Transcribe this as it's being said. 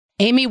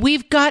Amy,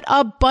 we've got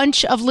a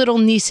bunch of little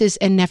nieces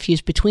and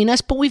nephews between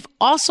us, but we've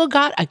also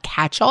got a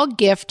catch-all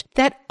gift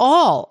that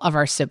all of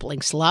our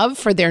siblings love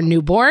for their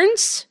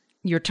newborns.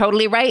 You're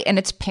totally right, and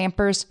it's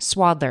Pampers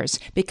Swaddlers,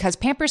 because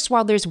Pampers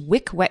Swaddlers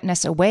wick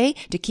wetness away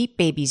to keep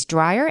babies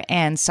drier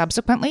and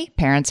subsequently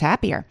parents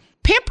happier.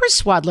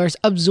 Pampers Swaddlers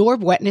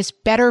absorb wetness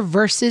better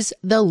versus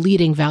the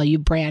leading value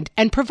brand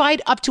and provide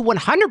up to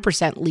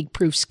 100%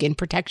 leak-proof skin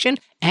protection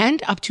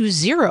and up to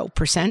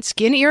 0%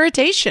 skin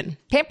irritation.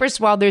 Pampers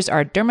Swaddlers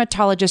are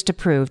dermatologist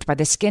approved by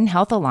the Skin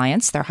Health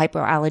Alliance. They're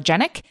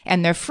hypoallergenic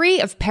and they're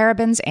free of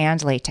parabens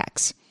and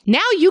latex. Now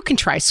you can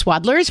try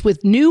Swaddlers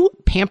with new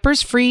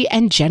Pampers-free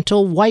and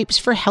gentle wipes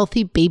for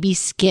healthy baby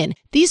skin.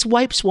 These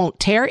wipes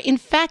won't tear. In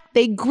fact,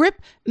 they grip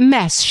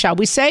mess, shall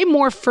we say,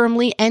 more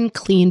firmly and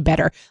clean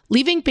better,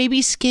 leaving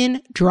baby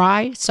skin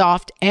dry,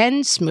 soft,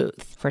 and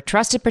smooth. For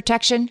trusted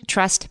protection,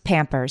 trust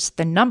Pampers,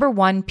 the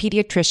 #1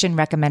 pediatrician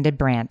recommended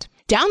brand.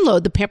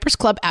 Download the Pampers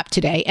Club app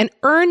today and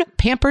earn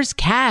Pampers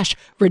Cash.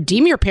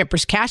 Redeem your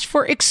Pampers Cash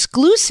for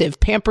exclusive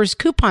Pampers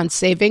coupon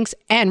savings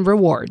and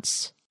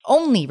rewards.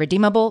 Only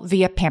redeemable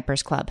via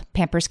Pampers Club.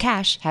 Pampers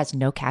Cash has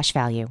no cash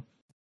value.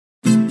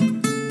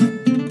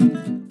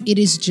 It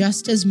is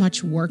just as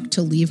much work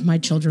to leave my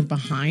children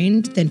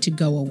behind than to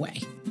go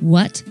away.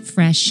 What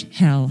fresh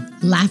hell?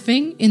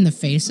 Laughing in the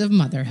face of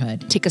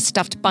motherhood. Take a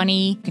stuffed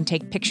bunny, you can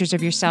take pictures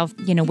of yourself,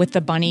 with the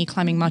bunny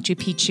climbing Machu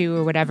Picchu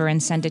or whatever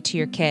and send it to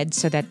your kids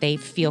so that they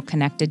feel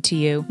connected to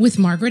you. With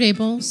Margaret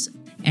Abels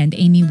and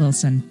Amy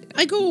Wilson.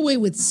 I go away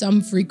with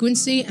some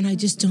frequency and I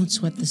just don't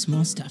sweat the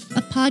small stuff.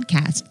 A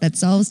podcast that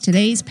solves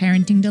today's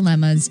parenting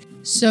dilemmas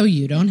so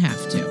you don't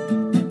have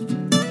to.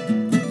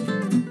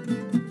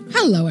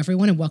 Hello,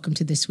 everyone, and welcome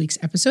to this week's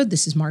episode.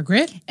 This is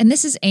Margaret. And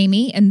this is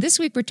Amy. And this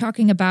week we're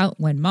talking about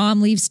when mom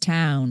leaves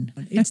town.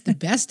 It's the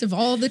best of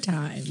all the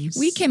times.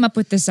 We came up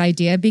with this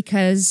idea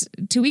because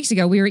 2 weeks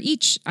ago we were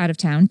each out of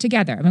town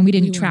together. I mean, we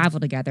didn't travel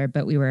together,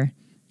 but we were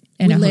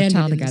in a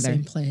hotel together.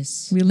 We landed in the same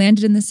place. We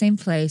landed in the same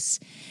place.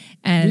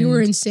 And we were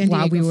in San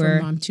Diego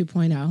for Mom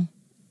 2.0.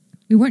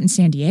 We weren't in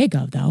San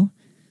Diego, though.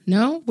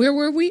 No? Where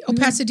were we? Oh,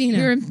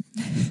 Pasadena.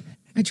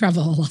 I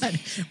travel a lot.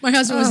 My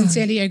husband was in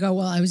San Diego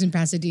while I was in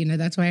Pasadena.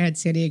 That's why I had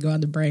San Diego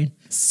on the brain.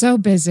 So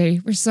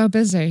busy. We're so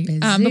busy.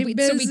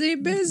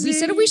 Busy. We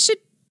said we should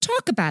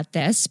talk about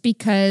this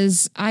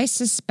because I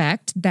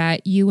suspect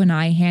that you and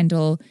I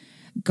handle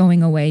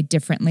going away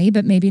differently,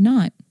 but maybe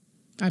not.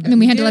 I mean,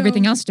 we handle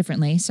everything else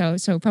differently, so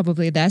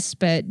probably this,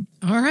 but...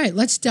 All right,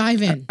 let's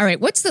dive in. All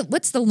right, what's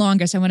the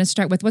longest? I want to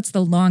start with what's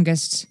the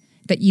longest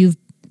that you've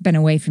been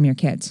away from your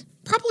kids?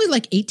 Probably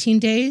like 18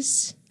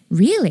 days.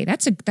 Really?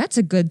 That's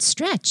a good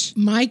stretch.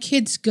 My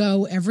kids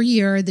go every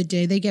year, the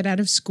day they get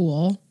out of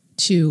school,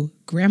 to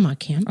grandma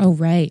camp. Oh,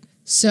 right.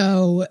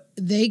 So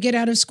they get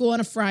out of school on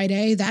a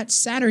Friday. That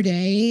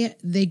Saturday,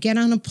 they get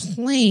on a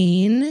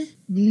plane,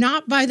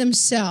 not by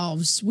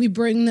themselves. We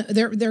bring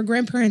their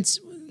grandparents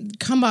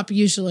come up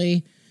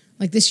usually.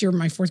 Like this year,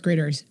 my fourth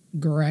grader is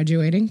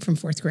graduating from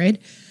fourth grade.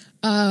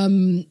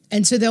 And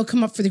so they'll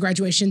come up for the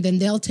graduation. Then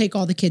they'll take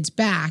all the kids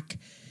back.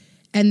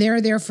 And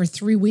they're there for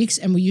 3 weeks.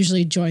 And we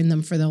usually join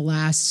them for the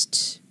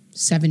last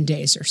 7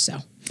 days or so.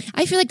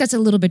 I feel like that's a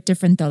little bit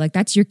different, though. Like,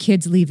 that's your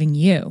kids leaving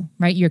you,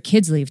 right? Your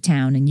kids leave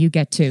town and you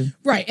get to...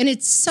 Right. And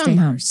it's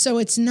summer. So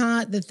it's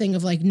not the thing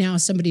of like now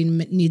somebody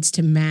needs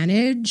to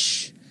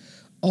manage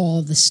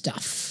all the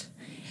stuff.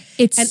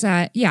 It's,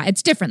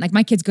 it's different. Like,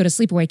 my kids go to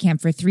sleepaway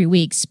camp for 3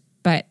 weeks,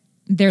 but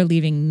they're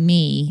leaving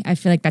me. I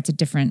feel like that's a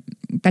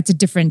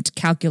different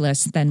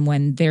calculus than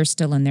when they're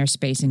still in their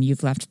space and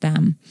you've left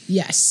them.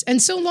 Yes.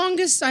 And so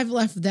longest I've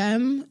left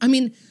them, I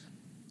mean...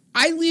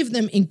 I leave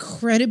them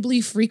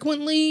incredibly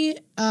frequently,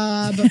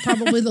 but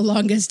probably the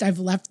longest I've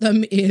left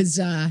them is,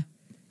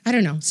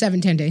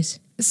 7-10 days.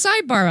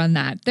 Sidebar on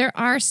that. There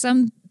are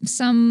some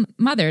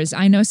mothers,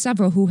 I know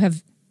several, who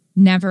have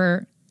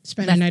never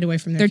spent a night away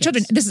from their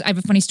children. I have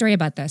a funny story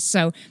about this.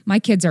 So my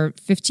kids are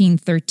 15,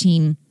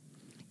 13,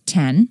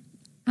 10.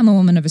 I'm a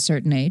woman of a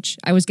certain age.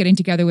 I was getting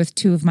together with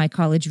 2 of my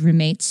college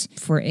roommates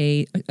for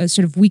a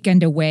sort of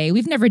weekend away.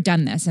 We've never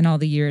done this in all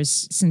the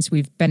years since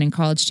we've been in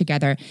college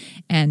together.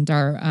 And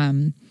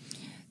there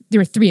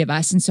were 3 of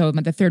us. And so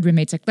the third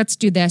roommate's like, let's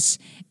do this.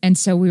 And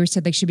so we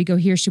said, like, should we go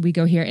here? Should we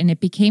go here? And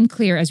it became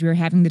clear as we were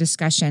having the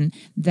discussion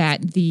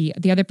that the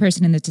other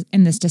person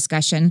in this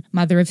discussion,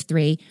 mother of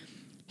 3,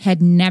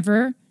 had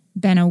never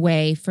been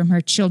away from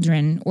her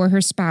children or her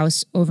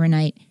spouse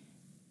overnight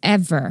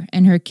ever.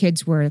 And her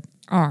kids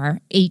are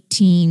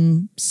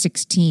 18,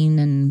 16,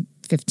 and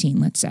 15,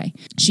 let's say.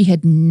 She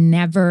had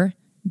never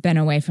been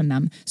away from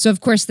them. So, of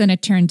course, then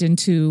it turned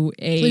into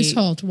a... Please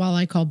hold while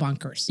I call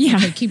bonkers. Yeah.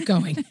 Okay, keep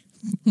going.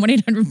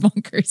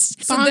 1-800-BUNKERS.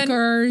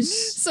 Bonkers.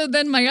 So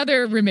then my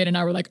other roommate and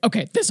I were like,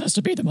 okay, this has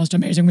to be the most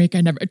amazing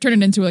weekend ever. Turn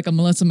it into like a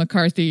Melissa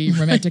McCarthy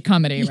romantic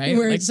comedy, right?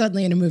 We're Like,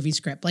 suddenly in a movie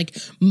script, like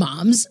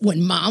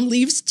when mom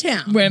leaves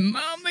town. when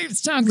mom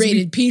leaves town.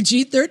 Rated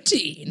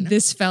PG-13.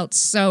 This felt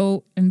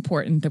so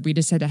important that we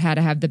just had to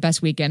have the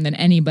best weekend than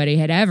anybody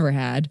had ever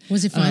had.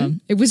 Was it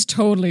fun? It was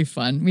totally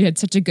fun. We had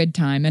such a good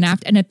time. And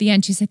at the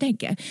end, she said,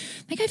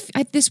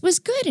 this was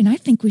good. And I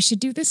think we should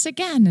do this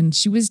again. And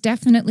she was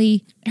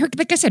definitely,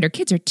 like I said, her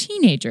kids are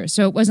teenagers.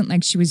 So it wasn't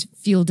like she was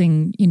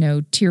fielding,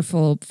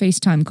 tearful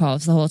FaceTime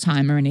calls the whole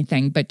time or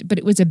anything. But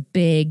it was a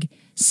big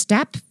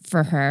step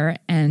for her.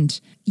 And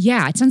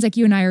yeah, it sounds like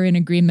you and I are in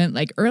agreement,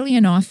 like early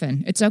and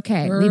often. It's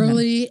okay.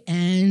 Early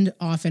and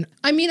often.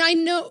 I mean, I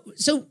know.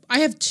 So I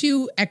have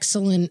two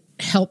excellent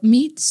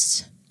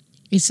helpmeets,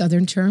 a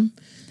Southern term,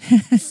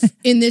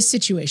 in this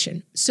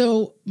situation.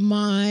 So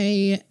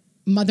my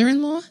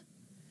mother-in-law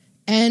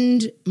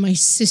and my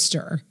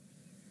sister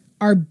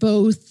are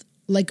both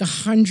like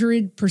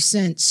 100%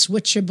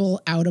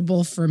 switchable,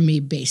 outable for me,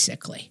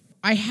 basically.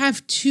 I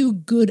have two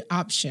good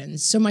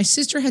options. So my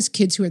sister has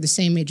kids who are the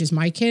same age as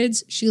my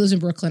kids. She lives in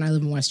Brooklyn. I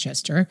live in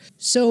Westchester.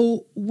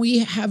 So we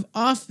have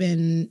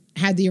often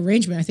had the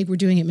arrangement. I think we're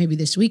doing it maybe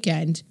this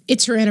weekend.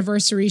 It's her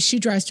anniversary. She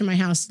drives to my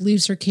house,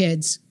 leaves her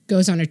kids,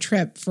 goes on a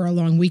trip for a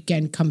long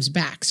weekend, comes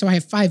back. So I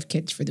have 5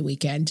 kids for the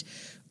weekend.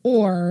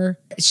 Or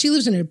she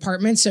lives in an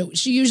apartment, so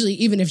she usually,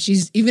 even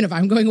if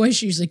I'm going away,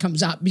 she usually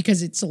comes up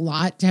because it's a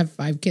lot to have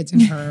 5 kids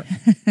in her.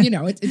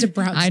 It's a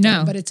brownstone, I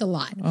know, but it's a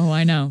lot. Oh,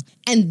 I know.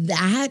 And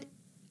that,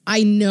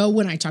 I know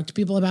when I talk to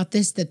people about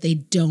this, that they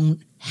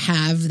don't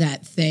have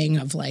that thing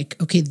of like,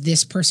 okay,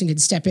 this person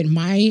could step in.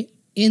 My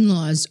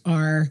in-laws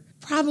are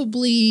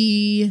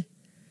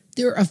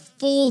they're a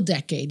full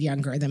decade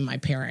younger than my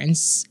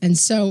parents. And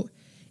so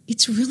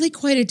it's really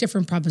quite a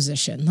different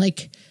proposition.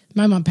 Like,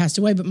 my mom passed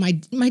away, but my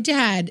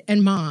dad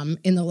and mom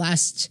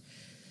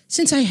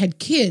since I had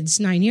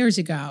kids 9 years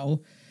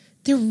ago,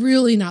 they're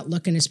really not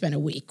looking to spend a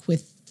week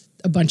with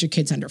a bunch of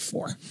kids under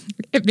 4.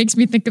 It makes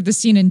me think of the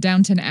scene in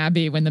Downton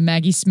Abbey when the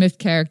Maggie Smith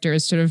character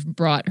has sort of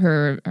brought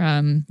her,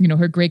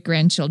 her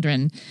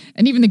great-grandchildren.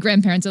 And even the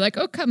grandparents are like,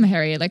 oh, come,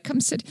 Harry, like,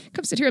 come sit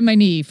here on my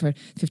knee for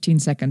 15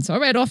 seconds. All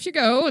right, off you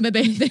go. And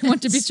they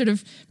want to be sort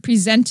of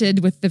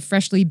presented with the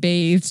freshly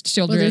bathed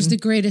children. Well, there's the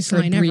greatest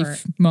line ever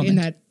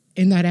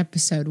in that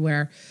episode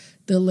where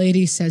the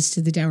lady says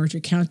to the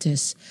Dowager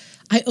Countess,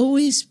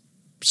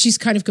 she's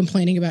kind of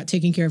complaining about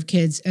taking care of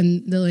kids.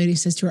 And the lady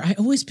says to her, I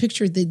always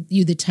pictured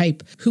you the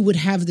type who would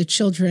have the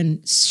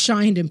children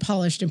shined and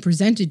polished and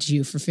presented to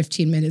you for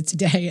 15 minutes a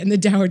day. And the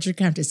Dowager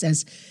Countess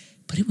says,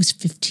 but it was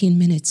 15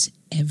 minutes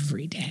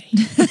every day.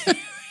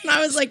 And I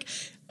was like,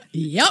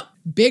 yep,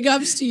 big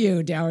ups to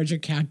you, Dowager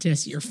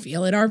Countess. You're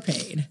feeling our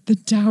pain. The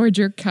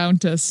Dowager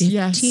Countess,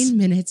 15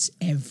 minutes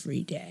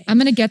every day. I'm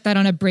going to get that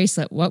on a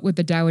bracelet. What would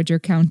the Dowager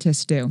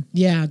Countess do?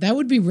 Yeah, that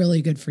would be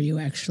really good for you,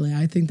 actually.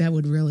 I think that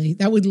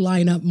would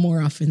line up more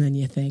often than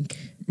you think.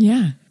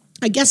 Yeah.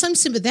 I guess I'm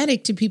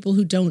sympathetic to people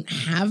who don't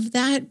have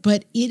that,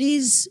 but it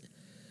is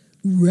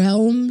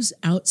realms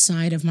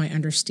outside of my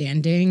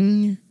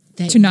understanding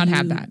to not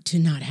have that.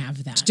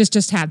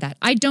 Just have that.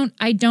 I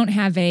don't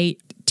have a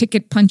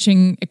ticket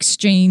punching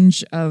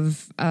exchange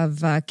of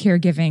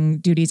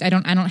caregiving duties. I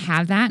don't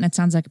have that, and it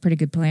sounds like a pretty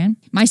good plan.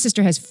 My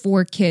sister has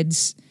 4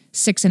 kids,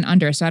 6 and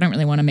under, so I don't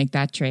really want to make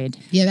that trade.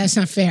 Yeah, that's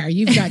not fair.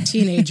 You've got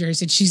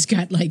teenagers and she's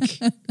got like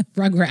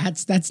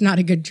Rugrats. That's not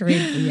a good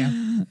trade for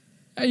you.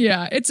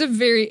 Yeah, it's a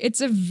very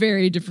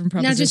different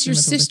proposition. Now, does your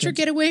sister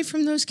get away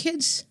from those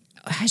kids?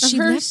 Has she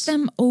left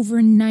them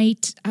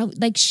overnight?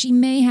 Like, she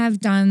may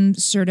have done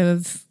sort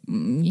of,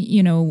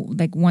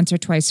 like once or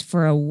twice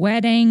for a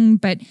wedding,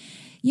 but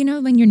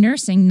when you're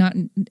nursing,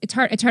 it's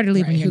hard to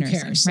leave when you're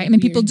nursing, cares? right? I mean,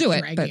 people do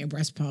it, but a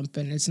breast pump,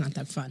 and it's not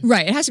that fun,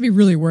 right? It has to be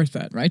really worth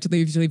it, right? To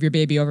leave your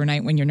baby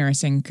overnight when you're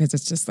nursing, because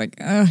it's just like,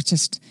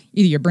 just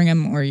either you bring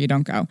them or you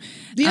don't go.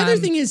 The other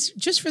thing is,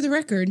 just for the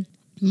record,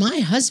 my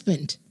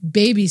husband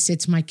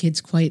babysits my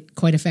kids quite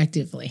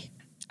effectively.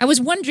 I was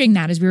wondering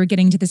that as we were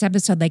getting to this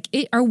episode, like,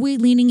 are we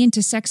leaning into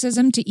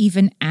sexism to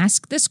even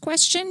ask this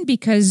question?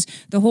 Because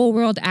the whole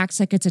world acts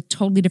like it's a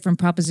totally different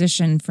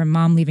proposition for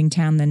mom leaving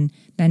town than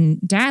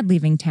dad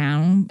leaving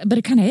town. But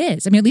it kind of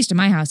is. I mean, at least in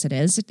my house it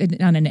is.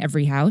 Not in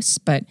every house,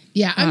 but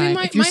yeah. I mean,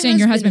 if you're saying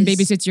your husband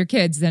babysits your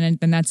kids, then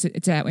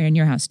it's that way in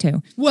your house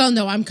too. Well,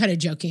 no, I'm kind of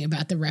joking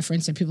about the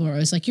reference that people are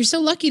always like, you're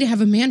so lucky to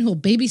have a man who'll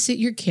babysit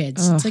your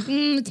kids. Ugh. It's like,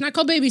 it's not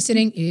called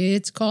babysitting.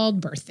 It's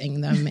called birthing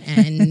them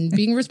and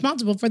being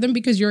responsible for them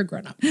because you're a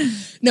grown up.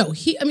 No,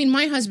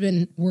 my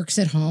husband works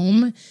at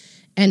home,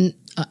 and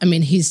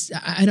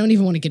I don't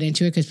even want to get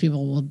into it because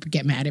people will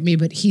get mad at me,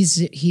 but he's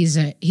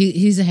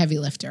a heavy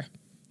lifter.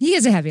 He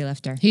is a heavy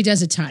lifter. He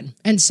does a ton.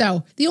 And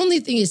so the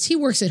only thing is he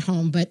works at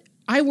home, but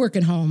I work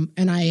at home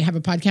and I have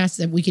a podcast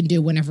that we can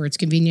do whenever it's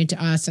convenient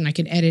to us, and I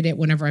can edit it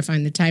whenever I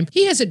find the time.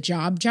 He has a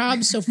job.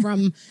 So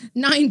from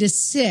 9 to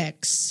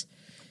 6,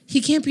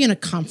 he can't be on a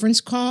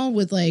conference call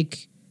with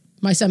like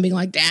my son being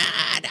like,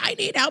 Dad, I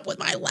need help with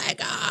my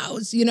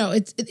Legos. You know,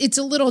 it's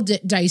a little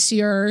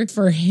dicier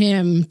for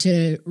him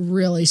to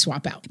really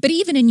swap out. But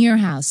even in your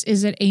house,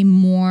 is it a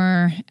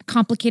more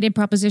complicated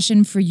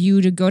proposition for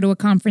you to go to a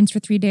conference for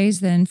 3 days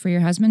than for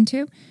your husband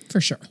to?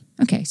 For sure.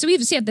 Okay, so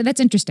that's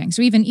interesting.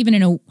 So even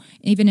in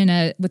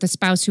a with a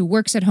spouse who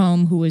works at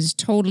home, who is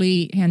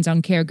totally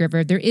hands-on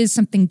caregiver, there is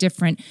something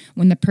different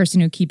when the person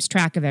who keeps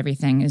track of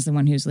everything is the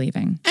one who's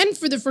leaving. And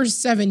for the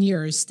first 7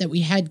 years that we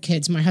had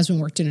kids, my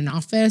husband worked in an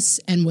office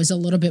and was a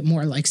little bit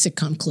more like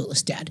sitcom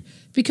Clueless Dad,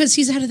 because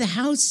he's out of the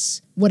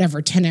house,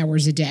 10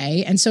 hours a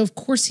day. And so, of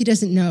course, he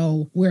doesn't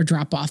know where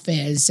drop-off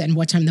is and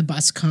what time the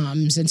bus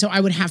comes. And so I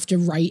would have to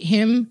write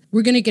him.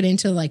 We're going to get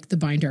into like the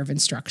binder of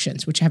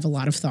instructions, which I have a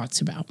lot of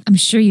thoughts about. I'm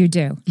sure you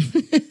do.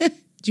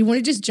 Do you want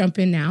to just jump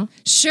in now?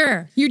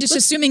 Sure. You're just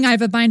assuming I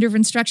have a binder of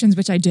instructions,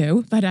 which I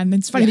do, but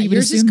it's funny that you would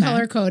yours assume is that.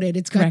 color-coded.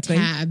 It's got Correctly.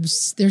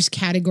 tabs. There's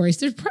categories.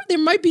 There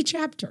might be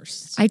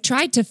chapters. I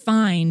tried to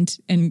find,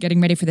 in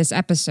getting ready for this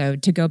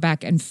episode, to go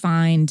back and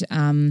find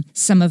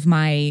some of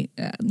my,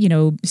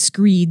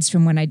 screeds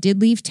from when I did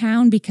leave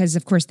town, because,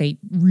 of course, they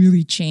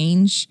really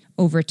change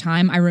over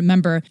time. I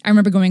remember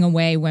going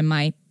away when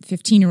my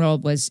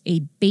 15-year-old was a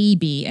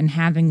baby and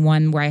having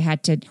one where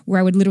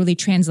I would literally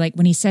translate,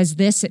 when he says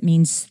this, it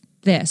means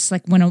this.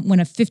 Like when a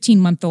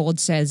 15-month-old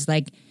says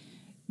like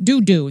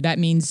do, that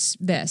means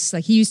this.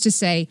 Like he used to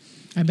say,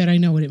 I bet I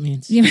know what it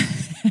means. Yeah.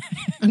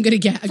 I'm going to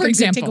guess. For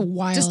example, take a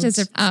wild just as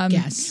a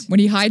guess. When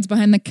he hides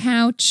behind the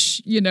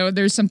couch,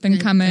 there's something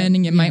coming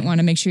and you might want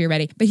to make sure you're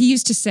ready. But he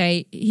used to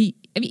say,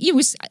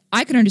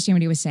 I could understand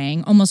what he was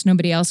saying. Almost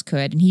nobody else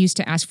could. And he used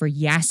to ask for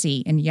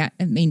Yassie. And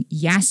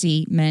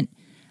Yassie meant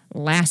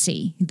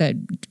Lassie,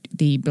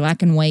 the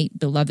black and white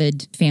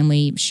beloved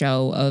family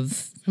show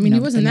of he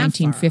wasn't the that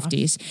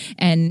 1950s.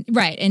 And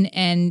right.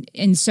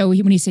 And so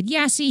when he said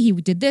Yassie, he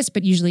did this,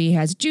 but usually he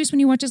has juice when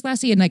he watches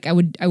Lassie. And like I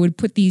would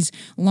put these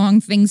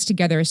long things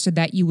together so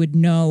that you would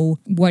know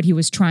what he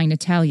was trying to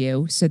tell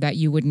you, so that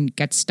you wouldn't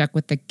get stuck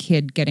with the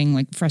kid getting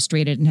like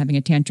frustrated and having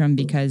a tantrum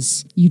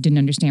because you didn't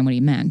understand what he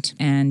meant.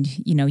 And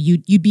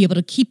you'd be able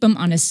to keep him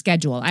on a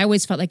schedule. I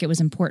always felt like it was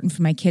important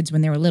for my kids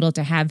when they were little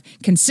to have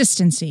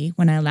consistency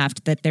when I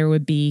left, that there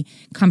would be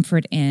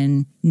comfort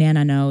in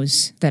Nana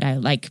knows that I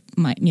like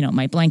my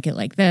blanket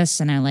like this,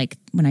 and I like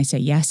when I say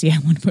Yassie, I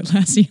want to put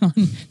Lassie on,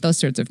 those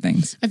sorts of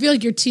things. I feel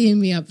like you're teeing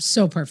me up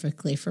so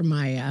perfectly for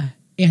my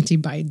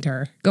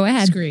anti-binder. Go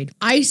ahead. Screed.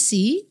 I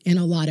see in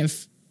a lot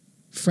of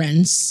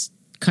friends,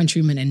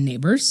 countrymen, and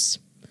neighbors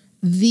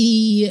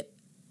the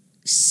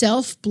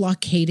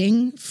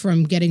self-blockading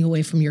from getting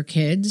away from your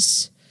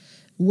kids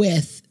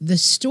with the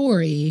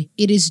story,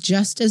 it is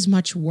just as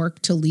much work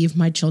to leave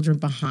my children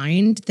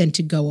behind than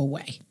to go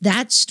away.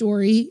 That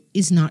story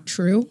is not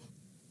true,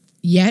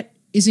 yet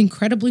is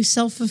incredibly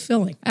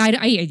self-fulfilling.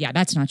 Yeah,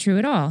 that's not true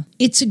at all.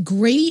 It's a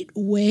great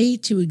way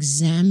to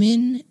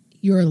examine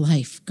your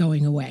life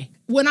going away.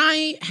 When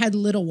I had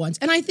little ones,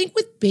 and I think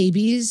with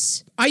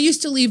babies, I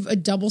used to leave a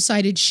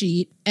double-sided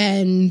sheet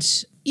and,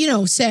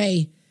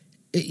 say,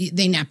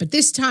 they nap at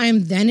this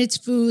time, then it's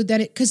food,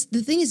 because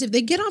the thing is, if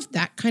they get off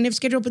that kind of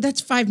schedule, but that's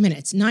 5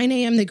 minutes, 9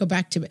 a.m., they go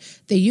back to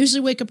it. They usually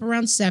wake up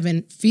around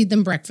 7, feed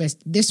them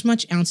breakfast, this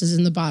much ounces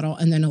in the bottle,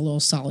 and then a little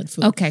solid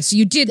food. Okay, so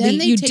you did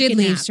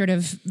leave sort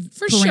of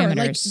for parameters. sure,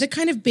 like the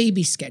kind of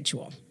baby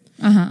schedule.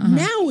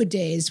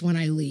 Nowadays, when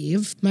I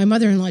leave, my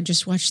mother-in-law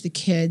just watched the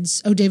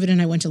kids. Oh, David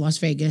and I went to Las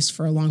Vegas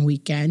for a long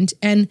weekend.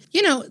 And,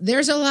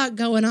 there's a lot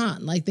going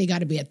on. Like, they got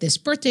to be at this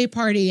birthday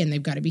party, and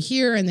they've got to be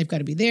here, and they've got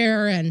to be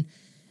there, and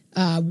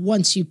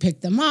once you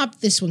pick them up,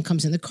 this one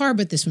comes in the car,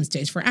 but this one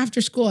stays for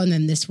after school. And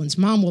then this one's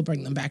mom will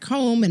bring them back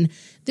home. And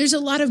there's a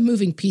lot of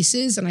moving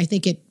pieces. And I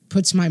think it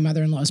puts my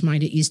mother-in-law's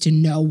mind at ease to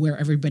know where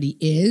everybody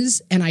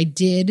is. And I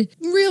did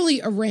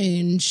really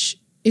arrange,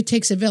 it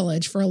takes a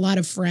village for a lot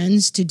of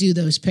friends to do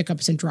those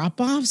pickups and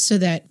drop-offs, so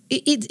that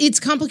it's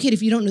complicated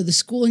if you don't know the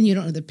school and you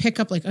don't know the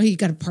pickup. Like, you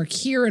got to park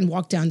here and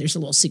walk down. There's a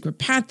little secret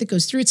path that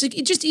goes through. It's like,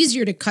 it's just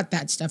easier to cut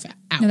that stuff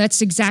out. No,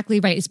 that's exactly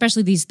right.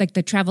 Especially these, like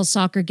the travel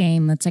soccer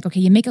game. That's like, okay,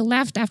 you make a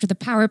left after the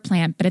power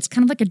plant, but it's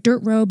kind of like a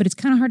dirt road, but it's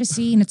kind of hard to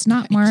see and it's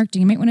not marked.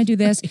 And you might want to do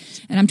this.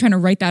 Right. And I'm trying to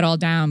write that all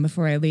down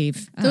before I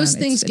leave. Those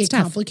things get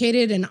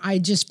complicated, and I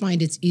just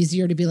find it's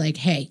easier to be like,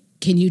 hey,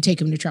 can you take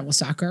him to travel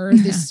soccer? Or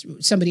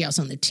somebody else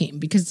on the team,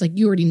 because it's like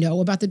you already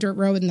know about the dirt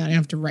road, and then I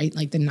have to write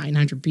like the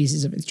 900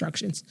 pieces of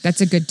instructions.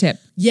 That's a good tip.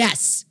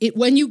 Yes.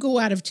 When you go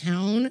out of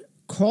town,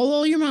 call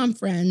all your mom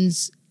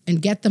friends and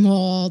get them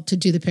all to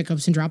do the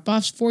pickups and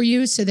drop-offs for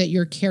you, so that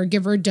your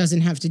caregiver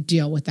doesn't have to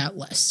deal with that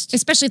list.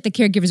 Especially if the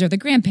caregivers or the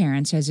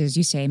grandparents, as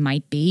you say,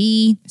 might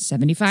be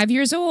 75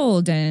 years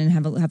old and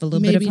have a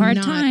little bit of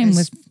hard time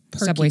with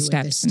subway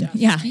steps.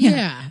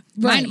 Yeah.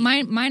 Right.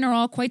 Mine are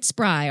all quite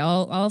spry.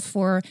 All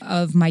 4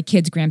 of my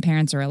kids'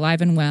 grandparents are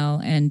alive and well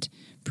and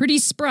pretty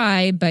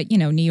spry, but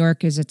New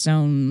York is its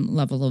own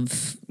level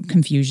of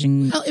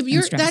confusion. Well, if and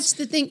you're, stress. that's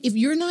the thing. If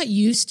you're not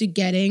used to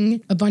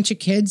getting a bunch of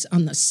kids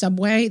on the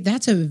subway,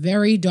 that's a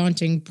very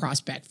daunting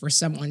prospect for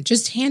someone.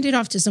 Just hand it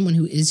off to someone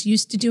who is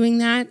used to doing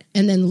that,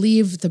 and then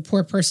leave the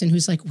poor person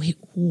who's like, wait,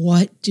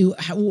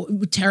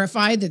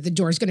 terrified that the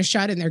door's going to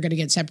shut and they're going to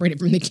get separated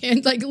from the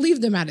kid. Like,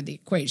 leave them out of the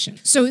equation.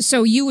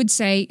 So you would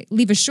say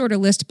leave a shorter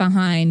list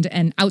behind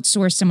and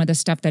outsource some of the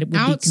stuff that would be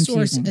confusing.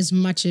 Outsource as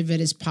much of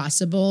it as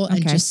possible,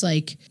 and just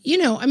like,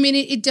 I mean,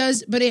 it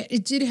does, but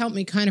it did help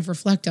me kind of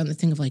reflect on the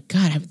thing of like,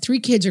 God, I have 3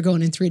 kids are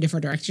going in 3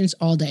 different directions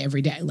all day,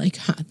 every day. Like,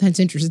 that's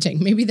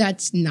interesting. Maybe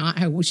that's not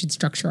how we should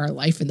structure our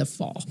life in the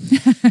fall.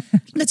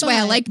 That's why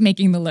I like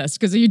making the list,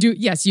 because you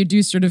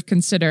do sort of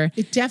consider.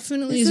 It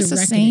definitely is is this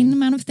a a sane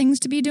amount of things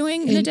to be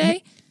doing in a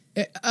day?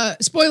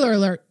 Spoiler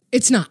alert.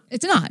 It's not.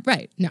 It's not,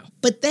 right. No.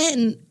 But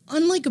then,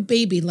 unlike a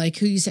baby, like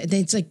who you said,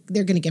 it's like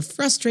they're going to get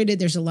frustrated.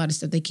 There's a lot of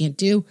stuff they can't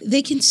do.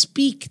 They can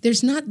speak.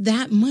 There's not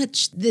that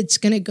much that's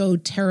going to go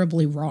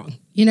terribly wrong,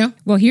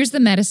 Well, here's the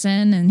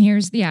medicine, and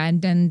here's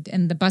and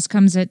the bus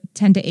comes at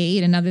 10 to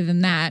 8, and other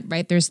than that,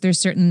 right, there's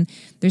certain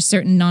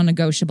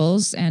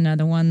non-negotiables, and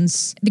other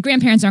ones, the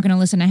grandparents aren't going to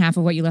listen to half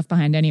of what you left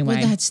behind anyway.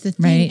 Well, that's the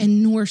thing, right?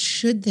 and nor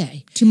should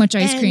they. Too much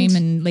ice cream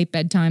and late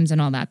bedtimes and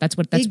all that. That's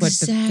what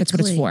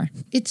it's for.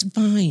 It's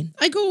fine.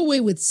 I go away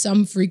with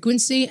some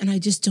frequency, and I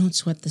just don't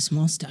sweat the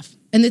small stuff.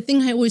 And the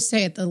thing I always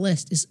say at the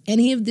list is,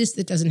 any of this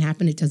that doesn't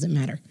happen, it doesn't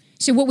matter.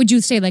 So what would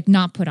you say, like,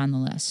 not put on the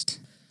list?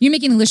 You're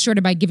making the list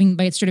shorter by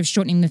sort of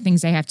shortening the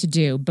things they have to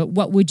do. But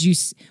what would you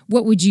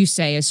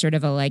say is sort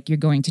of a, like, you're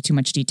going to too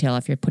much detail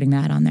if you're putting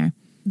that on there?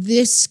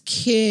 This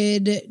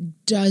kid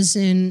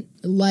doesn't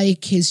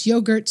like his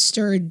yogurt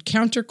stirred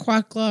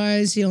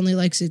counterclockwise. He only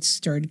likes it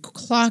stirred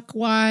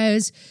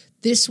clockwise.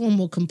 This one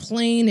will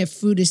complain if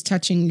food is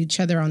touching each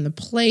other on the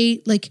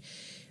plate. Like,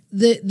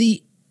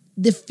 the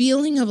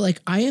feeling of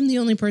like, I am the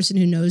only person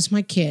who knows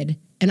my kid,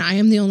 and I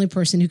am the only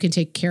person who can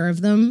take care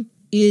of them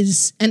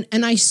is, and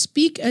I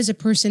speak as a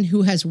person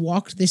who has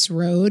walked this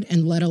road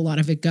and let a lot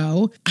of it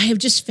go. I have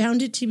just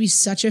found it to be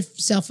such a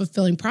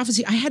self-fulfilling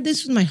prophecy. I had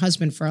this with my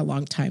husband for a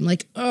long time.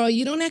 Like, oh,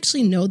 you don't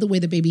actually know the way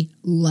the baby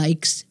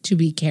likes to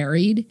be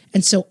carried.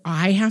 And so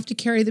I have to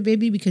carry the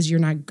baby because you're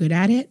not good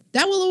at it.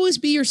 That will always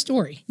be your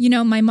story.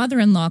 My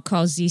mother-in-law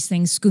calls these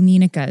things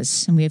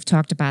skuminikas, and we have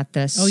talked about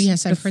this. Oh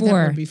yes, I've heard that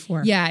word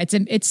before. Yeah,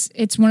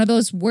 it's one of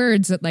those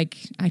words that, like,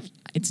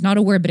 it's not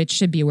a word, but it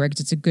should be a word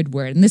because it's a good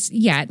word. And this,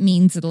 it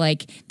means that,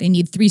 like, they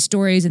need 3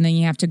 stories, and then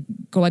you have to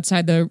go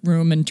outside the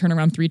room and turn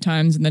around 3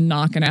 times and then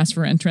knock and ask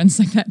for entrance,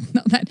 like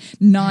that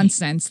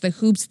nonsense. The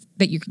hoops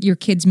that your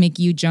kids make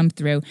you jump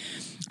through.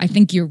 I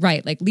think you're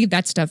right. Like, leave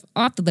that stuff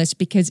off the list,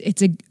 because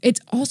it's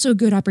also a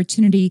good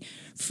opportunity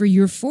for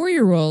your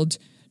 4-year-old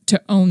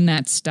to own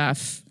that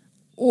stuff,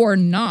 or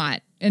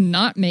not, and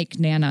not make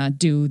Nana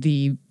do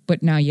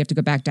but now you have to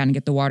go back down and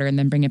get the water and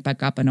then bring it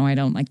back up. And I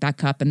don't like that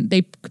cup. And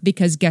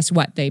because guess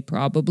what? They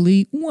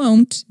probably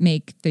won't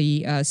make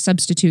the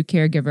substitute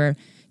caregiver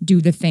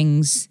do the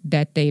things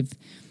that they've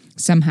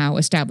somehow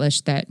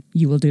established that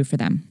you will do for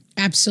them.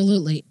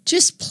 Absolutely.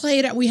 Just play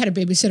it out. We had a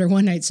babysitter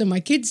one night. So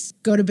my kids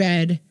go to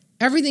bed.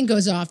 Everything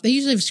goes off. They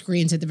usually have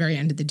screens at the very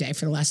end of the day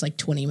for the last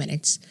 20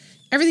 minutes.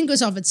 Everything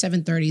goes off at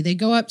 7:30. They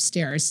go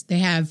upstairs. They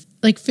have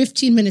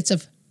 15 minutes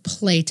of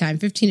playtime,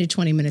 15 to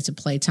 20 minutes of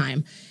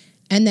playtime.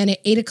 And then at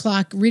 8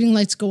 o'clock, reading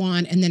lights go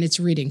on, and then it's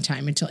reading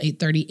time until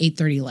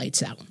 8:30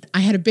 lights out. I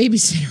had a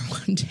babysitter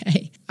one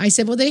day. I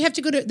said, well,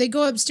 they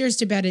go upstairs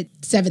to bed at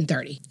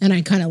 7:30. And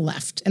I kind of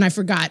left, and I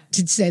forgot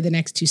to say the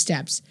next 2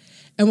 steps.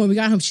 And when we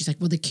got home, she's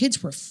like, well, the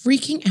kids were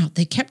freaking out.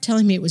 They kept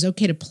telling me it was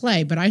okay to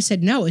play, but I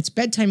said, no, it's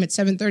bedtime at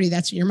 7:30.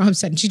 That's what your mom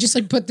said. And she just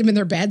put them in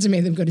their beds and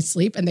made them go to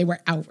sleep, and they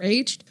were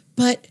outraged.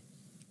 But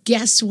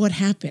guess what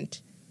happened?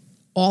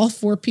 All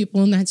 4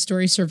 people in that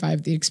story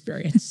survived the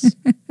experience.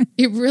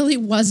 It really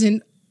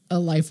wasn't a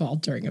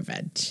life-altering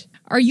event.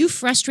 Are you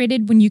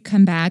frustrated when you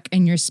come back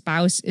and your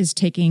spouse is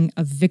taking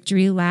a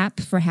victory lap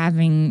for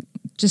having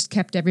just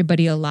kept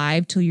everybody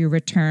alive till you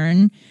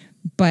return,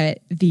 but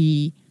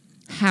the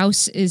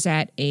house is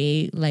at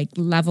a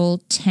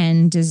level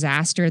 10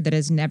 disaster that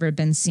has never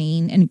been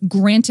seen? And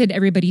granted,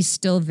 everybody's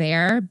still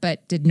there,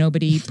 but did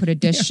nobody put a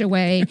dish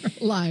away?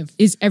 Live.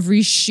 Is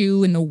every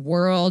shoe in the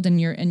world in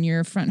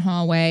your front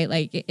hallway?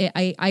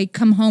 I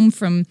come home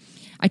from,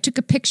 I took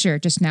a picture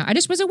just now. I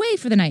just was away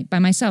for the night by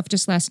myself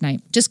just last night.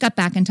 Just got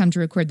back in time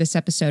to record this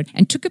episode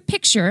and took a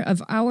picture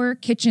of our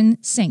kitchen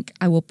sink.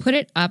 I will put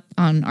it up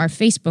on our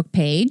Facebook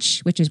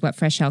page, which is What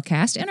Fresh Hell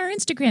Cast, and our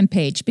Instagram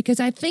page, because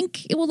I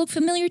think it will look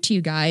familiar to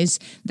you guys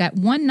that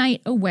one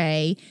night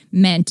away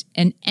meant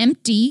an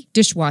empty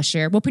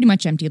dishwasher, well, pretty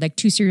much empty,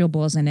 2 cereal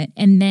bowls in it,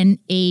 and then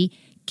a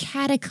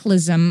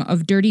cataclysm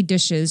of dirty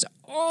dishes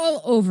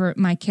all over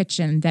my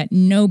kitchen that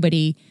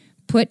nobody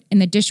put in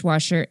the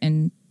dishwasher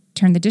and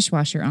turn the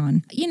dishwasher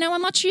on.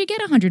 I'm not sure you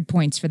get 100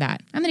 points for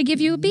that. I'm going to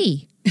give you a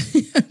B.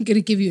 I'm going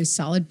to give you a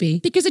solid B.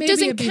 Because it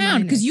doesn't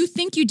count, because you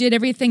think you did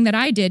everything that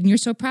I did and you're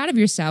so proud of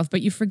yourself,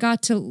 but you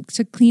forgot to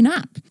clean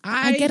up.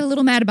 I get a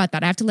little mad about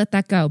that. I have to let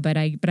that go, but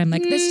I'm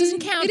like, this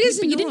doesn't count. It is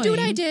but you didn't do what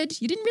I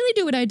did. You didn't really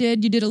do what I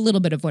did. You did a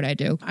little bit of what I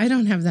do. I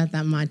don't have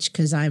that much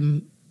because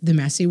I'm the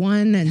messy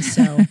one, and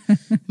so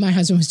my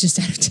husband was just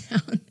out of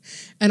town,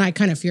 and I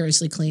kind of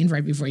furiously cleaned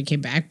right before he came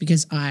back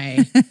because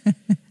I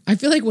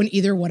feel like when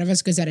either one of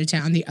us goes out of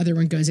town, the other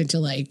one goes into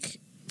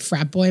like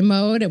frat boy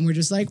mode, and we're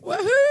just like,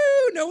 woohoo,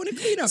 no one to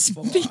clean up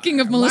for.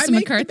 Speaking of Melissa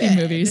McCarthy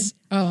movies.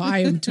 Oh, I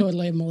am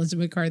totally a Melissa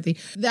McCarthy.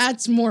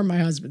 That's more my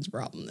husband's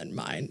problem than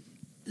mine.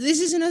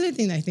 This is another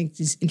thing that I think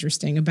is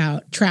interesting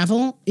about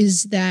travel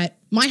is that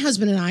my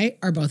husband and I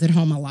are both at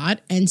home a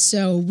lot. And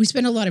so we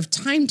spend a lot of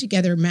time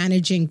together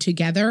managing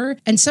together.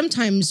 And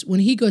sometimes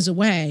when he goes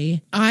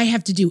away, I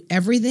have to do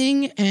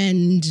everything.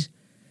 And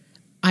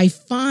I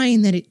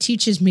find that it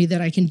teaches me that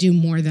I can do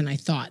more than I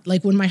thought.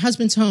 Like when my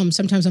husband's home,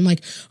 sometimes I'm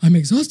like, I'm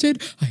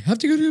exhausted. I have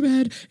to go to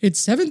bed.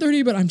 It's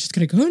 7:30, but I'm just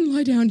going to go and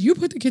lie down. You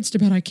put the kids to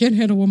bed. I can't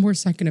handle one more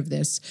second of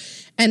this.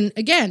 And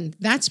again,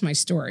 that's my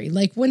story.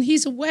 Like when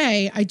he's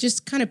away, I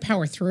just kind of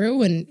power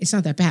through and it's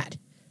not that bad.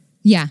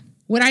 Yeah.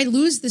 When I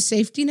lose the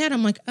safety net,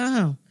 I'm like,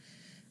 oh.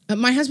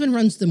 My husband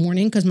runs the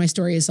morning because my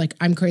story is like,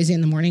 I'm crazy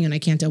in the morning and I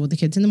can't deal with the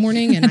kids in the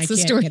morning and I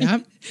can't get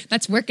up.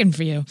 That's working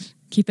for you.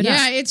 Keep it up.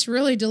 Yeah, it's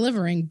really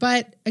delivering.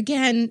 But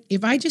again,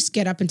 if I just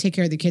get up and take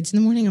care of the kids in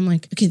the morning, I'm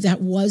like, okay, that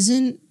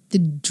wasn't the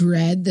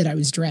dread that I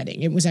was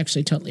dreading. It was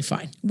actually totally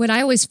fine. What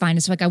I always find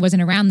is like I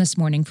wasn't around this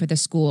morning for the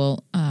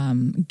school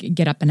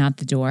get up and out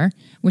the door,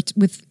 which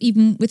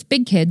even with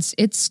big kids,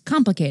 it's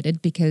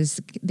complicated because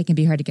they can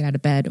be hard to get out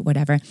of bed or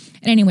whatever.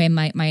 And anyway,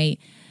 my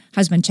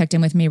husband checked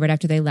in with me right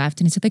after they left,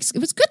 and he said, like, it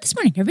was good this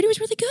morning. Everybody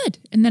was really good.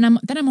 And then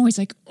I'm always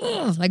like,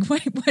 oh, like why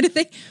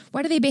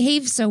do they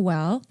behave so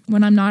well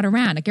when I'm not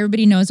around? Like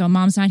everybody knows, oh,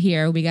 mom's not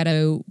here. We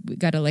gotta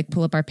like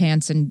pull up our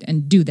pants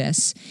and do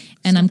this.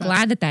 And I'm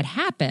glad that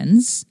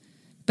happens.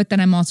 But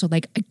then I'm also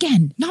like,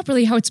 again, not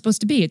really how it's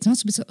supposed to be. It's not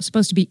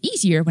supposed to be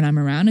easier when I'm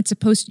around.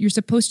 You're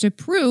supposed to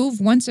prove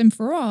once and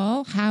for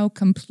all how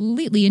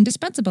completely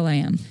indispensable I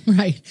am.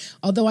 Right.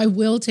 Although I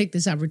will take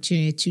this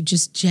opportunity to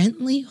just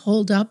gently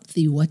hold up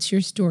the what's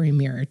your story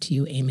mirror to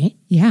you, Amy.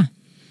 Yeah.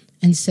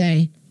 And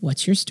say,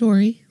 what's your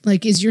story?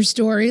 Like, is your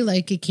story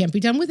like it can't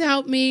be done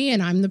without me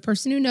and I'm the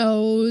person who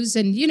knows?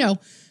 And,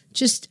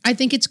 just, I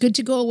think it's good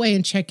to go away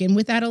and check in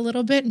with that a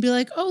little bit and be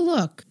like, oh,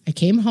 look, I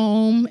came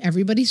home.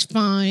 Everybody's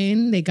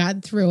fine. They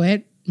got through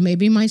it.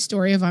 Maybe my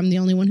story of I'm the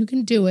only one who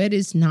can do it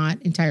is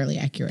not entirely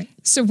accurate.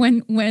 So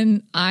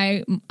when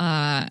I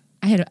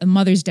had a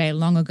Mother's Day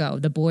long ago,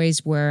 the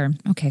boys were,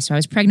 so I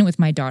was pregnant with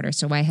my daughter.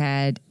 So I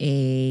had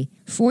a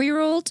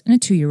 4-year-old and a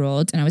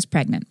 2-year-old, and I was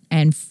pregnant.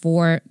 And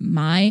for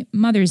my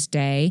Mother's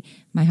Day,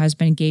 my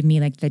husband gave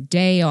me like the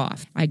day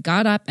off. I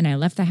got up and I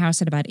left the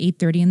house at about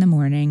 8:30 in the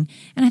morning.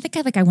 And I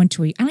think I went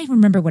to I don't even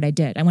remember what I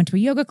did. I went to a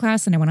yoga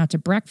class and I went out to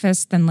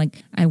breakfast. Then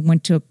I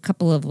went to a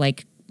couple of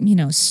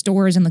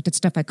stores and looked at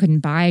stuff I couldn't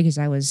buy because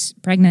I was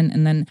pregnant.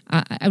 And then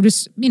I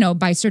was,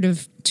 by sort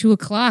of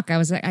 2:00, I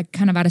was I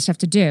kind of out of stuff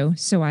to do.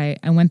 So I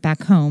went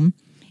back home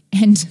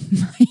and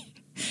my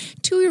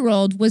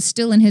 2-year-old was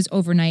still in his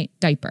overnight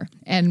diaper.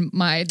 And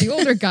the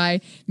older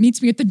guy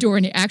meets me at the door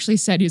and he actually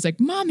said, he was like,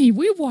 Mommy,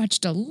 we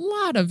watched a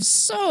lot of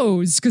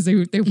shows because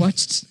they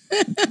watched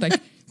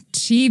like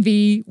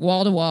TV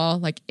wall to wall,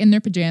 like in their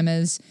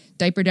pajamas,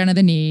 diaper down to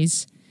the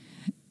knees.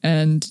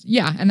 And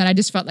yeah, and then I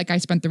just felt like I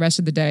spent the rest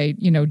of the day,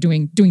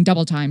 doing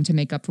double time to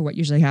make up for what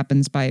usually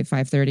happens by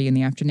 5:30 in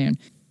the afternoon.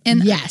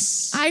 And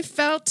yes, I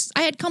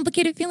had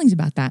complicated feelings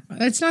about that.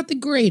 That's not the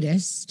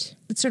greatest.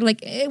 It's sort of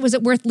like, was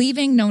it worth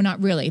leaving? No,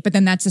 not really. But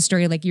then that's the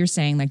story, like you're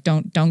saying, like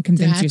don't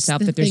convince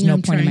yourself that there's no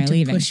point in my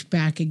leaving. Push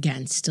back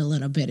against a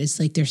little bit. It's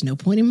like there's no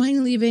point in my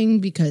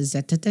leaving because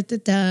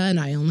and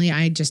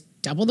I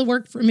just double the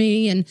work for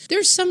me, and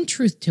there's some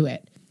truth to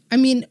it. I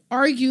mean,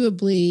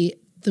 arguably,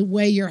 the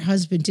way your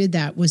husband did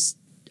that was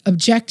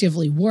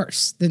objectively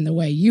worse than the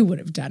way you would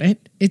have done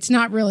it. It's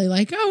not really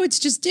like, oh, it's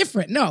just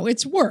different. No,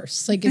 it's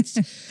worse. Like it's,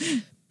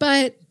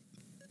 but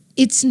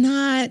it's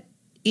not,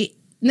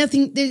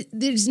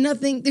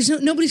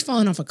 nobody's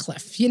falling off a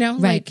cliff, Right.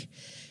 Like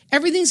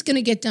everything's going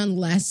to get done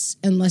less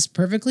and less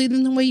perfectly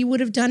than the way you would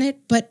have done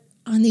it. But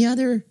on the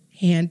other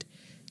hand,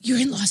 you're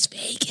in Las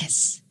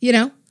Vegas,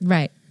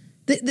 Right.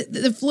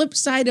 The flip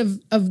side of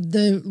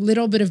the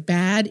little bit of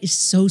bad is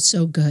so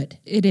good.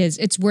 It is.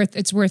 It's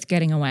worth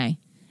getting away.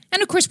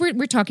 And of course,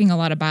 we're talking a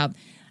lot about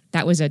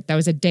that was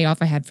a day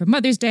off I had for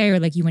Mother's Day, or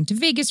like you went to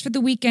Vegas for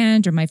the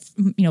weekend, or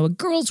a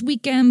girls'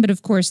 weekend. But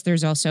of course,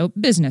 there's also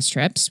business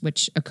trips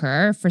which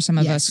occur for some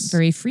of us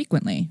very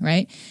frequently,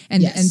 right?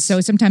 And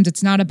so sometimes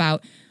it's not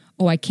about,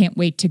 oh, I can't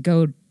wait to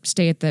go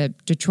stay at the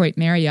Detroit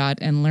Marriott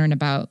and learn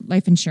about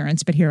life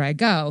insurance, but here I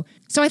go.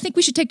 So I think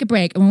we should take a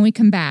break. And when we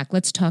come back,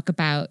 let's talk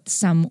about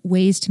some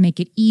ways to make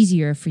it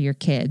easier for your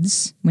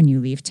kids when you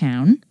leave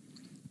town.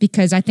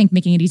 Because I think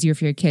making it easier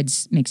for your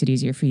kids makes it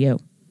easier for you.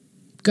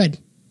 Good.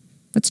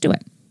 Let's do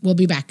it. We'll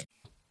be back.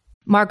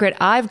 Margaret,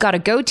 I've got a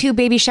go-to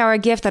baby shower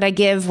gift that I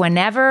give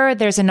whenever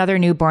there's another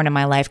newborn in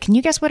my life. Can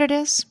you guess what it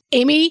is?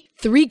 Amy,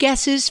 3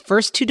 guesses.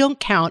 First 2 don't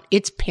count.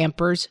 It's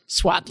Pampers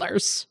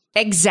Swaddlers.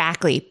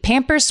 Exactly.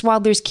 Pampers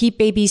Swaddlers keep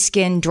baby's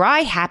skin dry,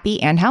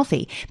 happy, and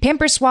healthy.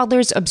 Pampers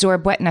Swaddlers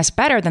absorb wetness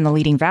better than the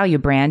leading value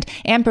brand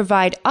and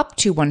provide up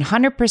to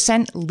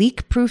 100%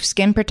 leak-proof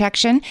skin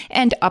protection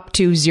and up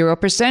to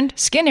 0%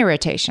 skin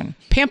irritation.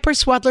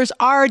 Pampers Swaddlers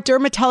are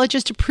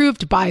dermatologist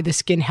approved by the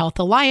Skin Health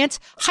Alliance,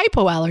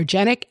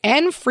 hypoallergenic,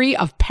 and free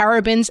of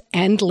parabens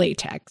and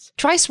latex.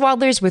 Try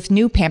Swaddlers with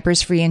new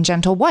Pampers Free and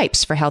Gentle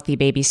wipes for healthy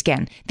baby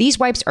skin. These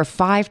wipes are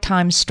 5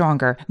 times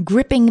stronger,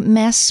 gripping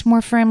mess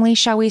more firmly,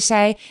 shall we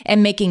say,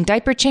 and making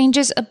diaper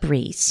changes a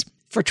breeze.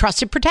 For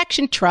trusted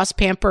protection, trust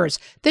Pampers,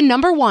 the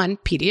 #1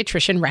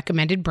 pediatrician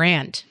recommended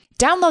brand.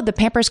 Download the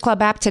Pampers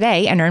Club app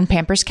today and earn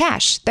Pampers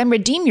Cash. Then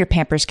redeem your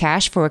Pampers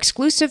Cash for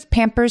exclusive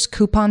Pampers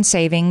coupon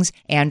savings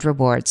and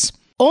rewards.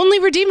 Only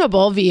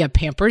redeemable via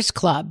Pampers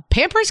Club.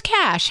 Pampers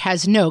Cash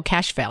has no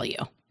cash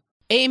value.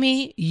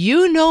 Amy,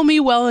 you know me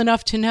well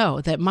enough to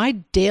know that my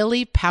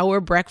daily power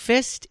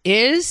breakfast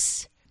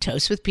is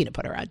toast with peanut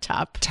butter on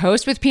top.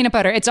 Toast with peanut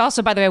butter. It's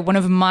also, by the way, one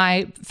of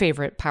my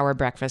favorite power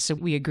breakfasts, so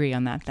we agree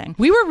on that thing.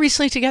 We were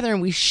recently together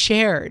and we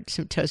shared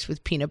some toast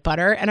with peanut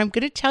butter, and I'm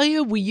going to tell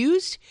you, we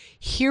used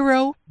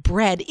Hero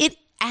bread. It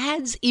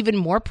adds even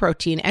more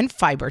protein and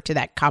fiber to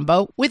that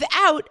combo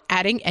without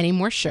adding any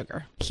more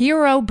sugar.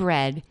 Hero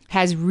Bread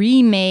has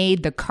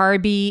remade the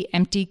carby,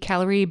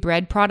 empty-calorie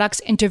bread products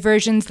into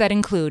versions that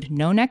include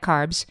no net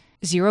carbs,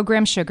 0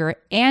 gram sugar,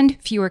 and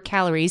fewer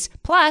calories,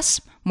 plus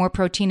more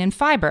protein and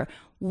fiber,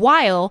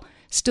 while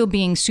still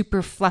being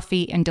super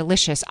fluffy and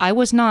delicious. I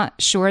was not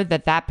sure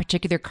that that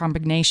particular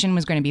combination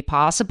was going to be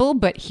possible,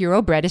 but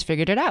Hero Bread has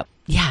figured it out.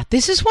 Yeah,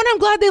 this is one I'm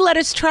glad they let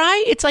us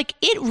try. It's like,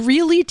 it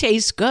really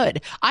tastes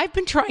good. I've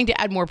been trying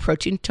to add more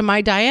protein to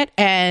my diet,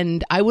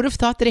 and I would have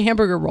thought that a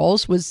hamburger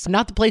rolls was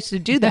not the place to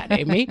do that,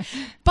 Amy.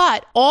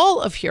 But all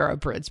of Hero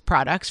Bread's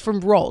products, from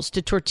rolls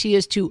to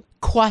tortillas to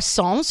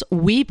croissants,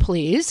 we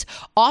please,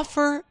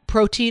 offer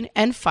protein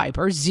and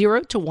fiber,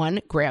 0 to 1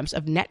 grams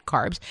of net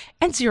carbs,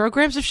 and 0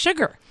 grams of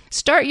sugar.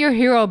 Start your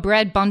Hero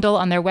Bread bundle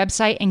on their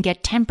website and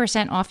get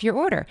 10% off your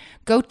order.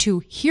 Go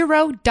to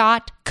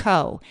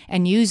hero.co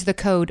and use the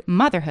code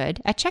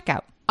motherhood at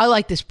checkout. I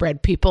like this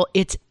bread, people.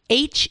 It's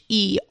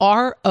HERO.co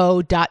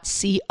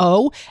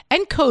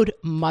and code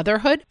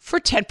motherhood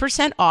for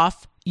 10%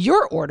 off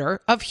your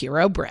order of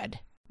Hero Bread.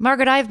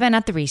 Margaret, I've been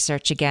at the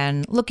research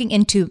again, looking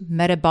into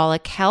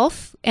metabolic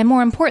health and,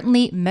 more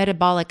importantly,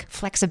 metabolic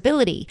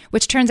flexibility,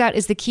 which turns out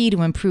is the key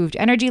to improved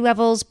energy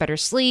levels, better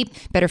sleep,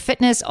 better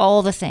fitness,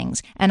 all the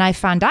things. And I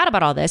found out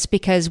about all this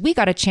because we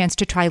got a chance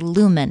to try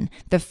Lumen,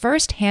 the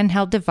first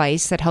handheld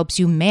device that helps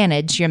you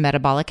manage your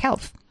metabolic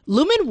health.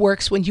 Lumen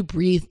works when you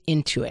breathe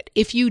into it.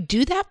 If you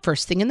do that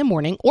first thing in the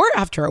morning or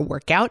after a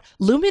workout,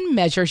 Lumen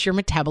measures your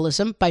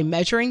metabolism by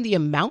measuring the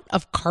amount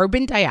of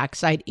carbon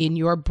dioxide in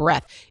your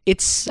breath.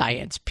 It's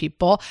science,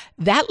 people.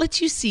 That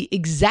lets you see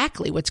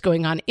exactly what's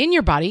going on in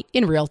your body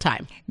in real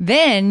time.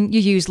 Then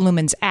you use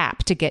Lumen's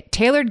app to get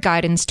tailored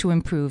guidance to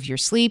improve your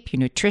sleep, your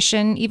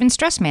nutrition, even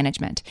stress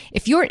management.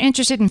 If you're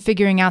interested in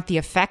figuring out the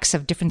effects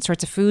of different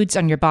sorts of foods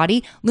on your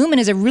body, Lumen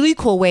is a really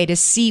cool way to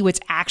see what's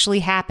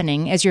actually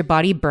happening as your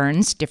body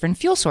burns different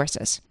fuel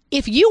sources.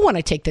 If you want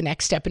to take the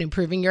next step in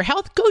improving your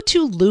health, go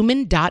to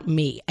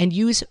lumen.me and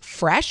use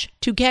FRESH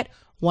to get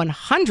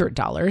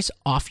 $100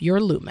 off your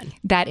Lumen.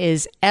 That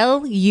is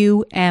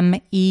LUMEN.ME.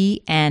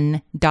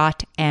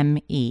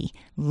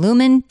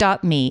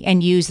 Lumen.me,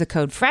 and use the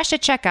code FRESH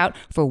at checkout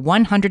for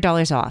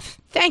 $100 off.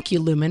 Thank you,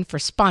 Lumen, for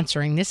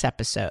sponsoring this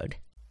episode.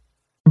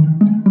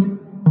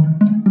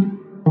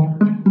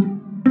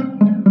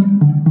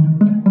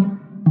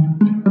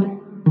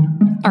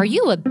 Are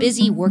you a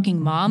busy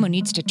working mom who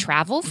needs to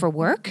travel for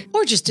work?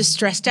 Or just a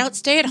stressed out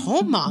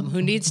stay-at-home mom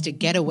who needs to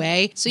get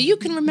away so you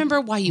can remember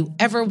why you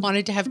ever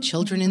wanted to have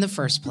children in the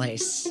first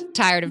place?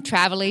 Tired of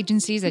travel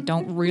agencies that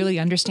don't really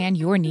understand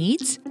your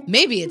needs?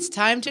 Maybe it's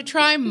time to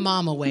try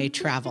Mom Away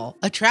Travel,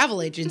 a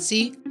travel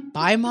agency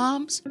by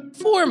moms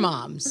for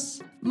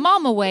moms.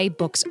 Mom Away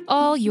books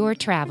all your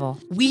travel.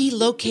 We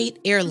locate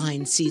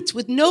airline seats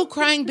with no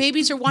crying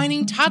babies or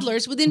whining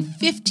toddlers within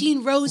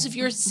 15 rows of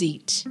your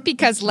seat.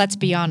 Because let's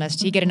be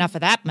honest, you get enough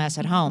of that mess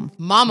at home.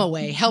 Mom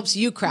Away helps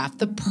you craft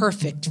the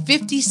perfect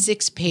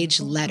 56-page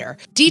letter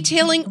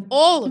detailing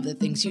all of the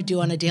things you do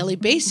on a daily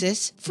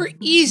basis for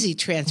easy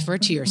transfer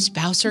to your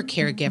spouse or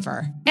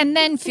caregiver. And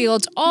then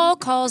fields all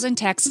calls and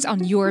texts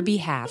on your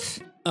behalf.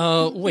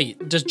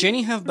 Wait, does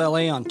Janie have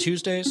ballet on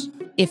Tuesdays?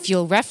 If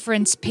you'll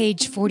reference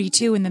page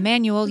 42 in the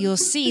manual, you'll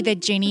see that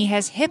Janie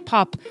has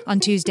hip-hop on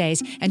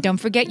Tuesdays. And don't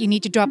forget, you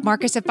need to drop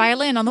Marcus at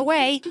violin on the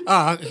way.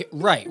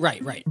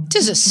 Right.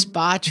 Does a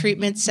spa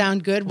treatment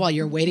sound good while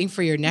you're waiting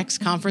for your next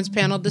conference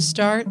panel to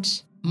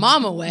start?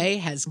 Mom Away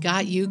has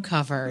got you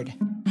covered.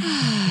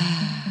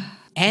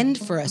 And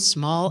for a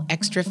small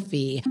extra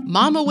fee,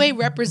 Mom Away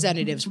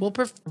representatives will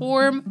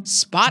perform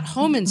spot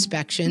home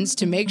inspections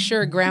to make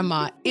sure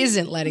Grandma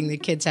isn't letting the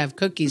kids have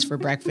cookies for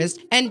breakfast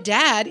and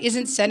Dad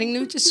isn't sending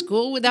them to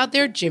school without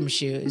their gym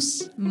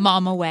shoes.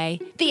 Mom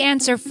Away, the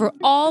answer for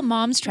all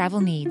mom's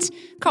travel needs.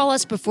 Call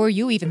us before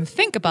you even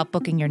think about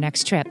booking your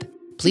next trip.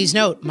 Please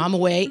note, Mom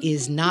Away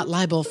is not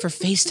liable for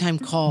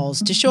FaceTime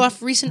calls to show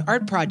off recent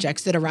art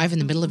projects that arrive in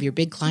the middle of your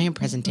big client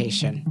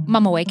presentation.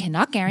 Mom Away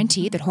cannot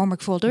guarantee that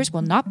homework folders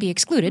will not be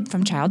excluded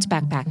from child's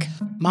backpack.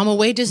 Mom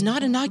Away does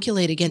not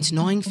inoculate against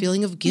gnawing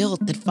feeling of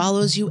guilt that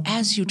follows you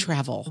as you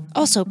travel.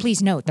 Also,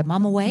 please note that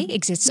Mom Away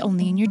exists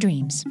only in your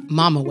dreams.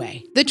 Mom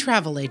Away, the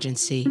travel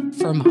agency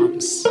for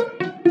moms.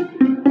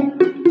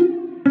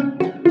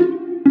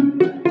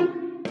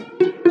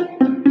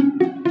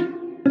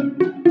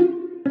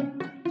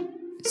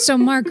 So,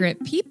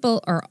 Margaret,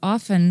 people are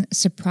often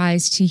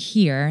surprised to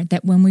hear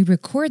that when we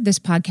record this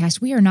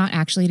podcast, we are not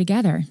actually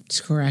together.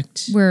 That's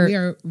correct. We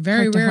are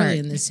very heart to rarely heart.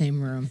 in the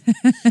same room.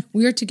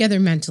 We are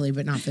together mentally,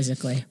 but not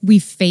physically. We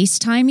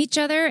FaceTime each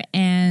other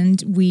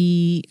and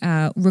we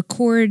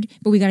record,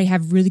 but we got to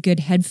have really good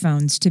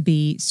headphones to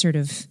be sort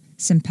of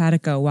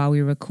simpatico while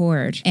we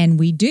record. And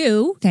we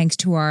do, thanks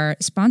to our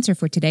sponsor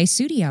for today,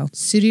 Studio.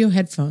 Studio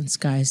headphones,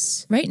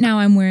 guys. Right now,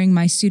 I'm wearing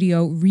my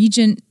Studio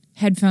Regent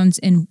headphones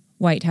in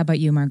white. How about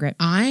you, Margaret?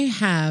 I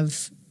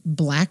have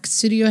black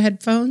Studio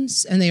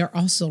headphones, and they are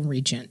also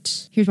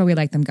Regent. Here's why we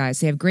like them, guys.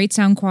 They have great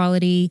sound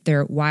quality.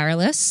 They're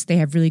wireless. They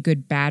have really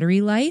good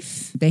battery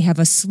life. They have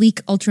a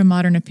sleek,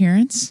 ultra-modern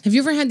appearance. Have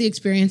you ever had the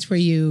experience where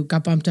you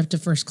got bumped up to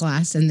first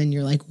class, and then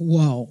you're like,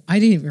 whoa, I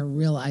didn't even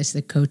realize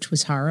the coach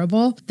was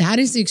horrible? That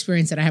is the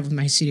experience that I have with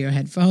my Studio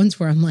headphones,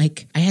 where I'm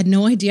like, I had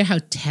no idea how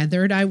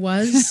tethered I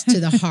was to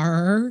the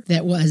horror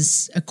that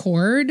was a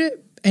cord.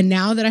 And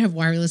now that I have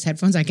wireless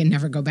headphones, I can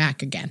never go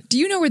back again. Do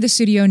you know where the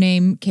Studio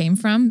name came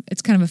from?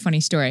 It's kind of a funny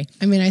story.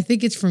 I mean, I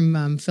think it's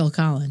from Phil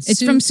Collins.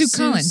 It's from Sue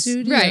Collins.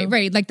 Studio.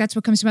 Right. Like that's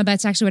what comes to mind.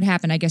 That's actually what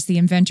happened. I guess the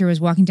inventor was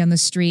walking down the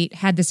street,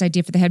 had this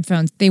idea for the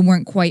headphones. They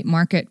weren't quite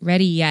market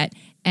ready yet.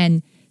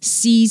 And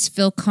sees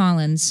Phil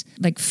Collins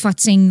like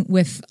futzing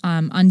with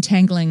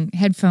untangling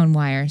headphone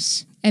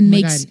wires. And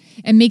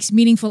makes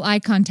meaningful eye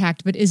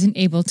contact, but isn't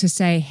able to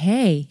say,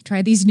 hey,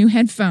 try these new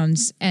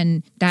headphones.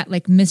 And that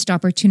like missed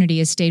opportunity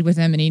has stayed with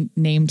him, and he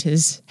named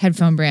his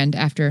headphone brand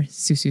after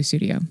Susu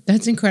Studio.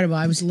 That's incredible.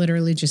 I was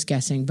literally just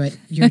guessing, but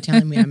you're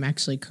telling me I'm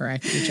actually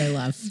correct, which I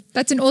love.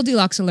 That's an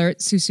Oldilocks alert,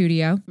 Susu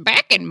Studio.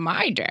 Back in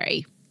my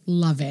day.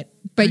 Love it.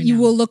 But you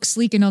will look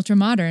sleek and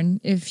ultra-modern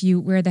if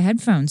you wear the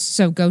headphones.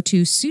 So go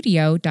to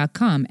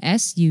studio.com,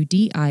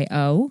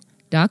 SUDIO.com,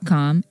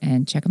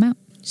 and check them out.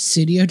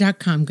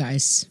 Studio.com,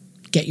 guys.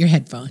 Get your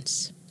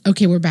headphones.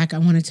 Okay, we're back. I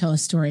want to tell a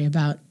story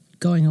about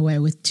going away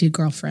with two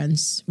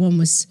girlfriends. One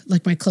was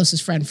like my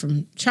closest friend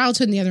from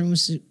childhood, and the other one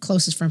was the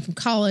closest friend from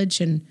college.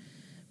 And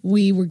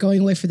we were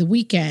going away for the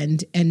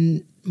weekend,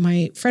 and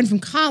my friend from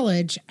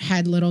college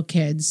had little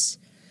kids,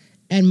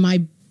 and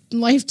my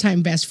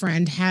lifetime best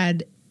friend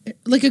had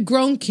like a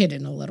grown kid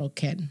and a little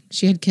kid.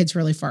 She had kids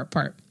really far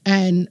apart.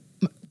 And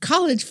my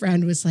college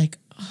friend was like,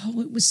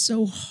 oh, it was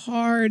so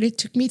hard. It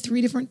took me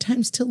 3 different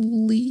times to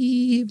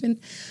leave.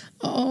 And,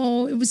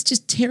 oh, it was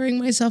just tearing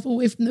myself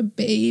away from the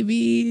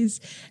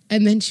babies.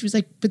 And then she was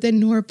like, but then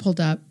Nora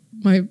pulled up,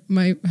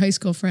 my high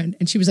school friend,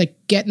 and she was like,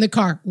 get in the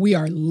car. We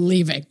are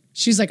leaving.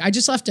 She's like, I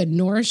just left a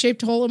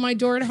Nora-shaped hole in my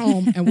door at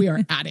home, and we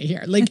are out of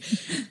here. Like,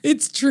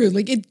 it's true.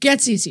 Like, it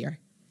gets easier.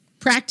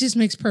 Practice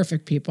makes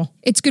perfect, people.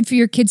 It's good for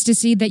your kids to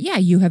see that, yeah,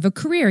 you have a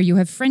career, you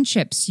have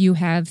friendships, you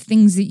have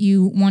things that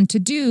you want to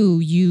do,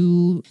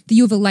 you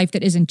have a life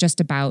that isn't just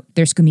about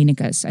their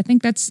skominicas. I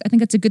think that's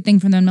a good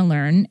thing for them to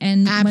learn,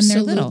 and when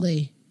they're little.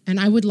 Absolutely. And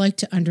I would like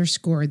to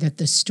underscore that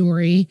the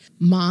story,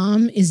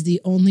 Mom is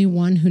the only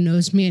one who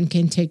knows me and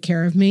can take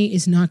care of me,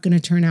 is not going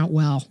to turn out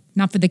well.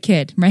 Not for the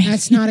kid, right?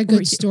 That's not a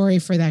good story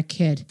for that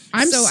kid.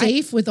 I'm So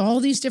safe with all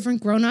these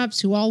different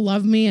grown-ups who all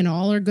love me and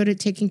all are good at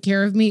taking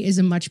care of me is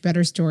a much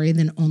better story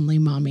than only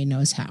Mommy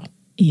knows how.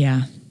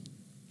 Yeah,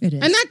 it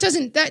is. And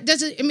that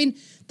doesn't, I mean,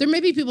 there may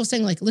be people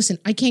saying like, listen,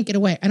 I can't get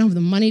away. I don't have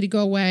the money to go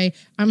away.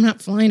 I'm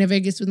not flying to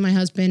Vegas with my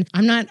husband.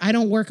 I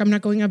don't work. I'm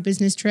not going on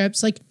business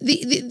trips. Like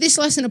this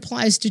lesson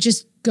applies to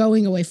just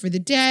going away for the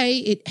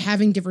day,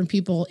 having different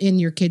people in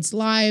your kids'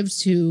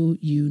 lives who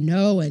you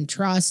know and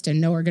trust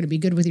and know are going to be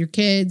good with your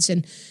kids.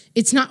 And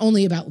it's not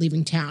only about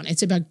leaving town.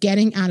 It's about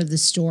getting out of the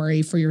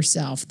story for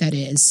yourself. That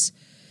is,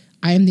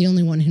 I am the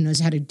only one who knows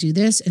how to do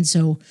this. And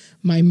so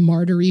my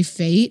martyry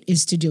fate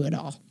is to do it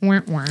all.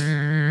 Wah,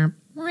 wah.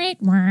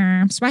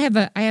 So I have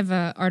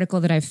a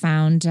article that I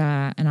found,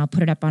 and I'll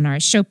put it up on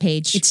our show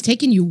page. It's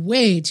taken you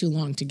way too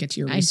long to get to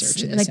your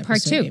research. In this like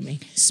part episode, 2. Amy.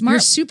 Smart Your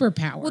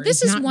superpower. Well,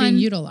 this is not one being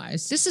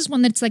utilized. This is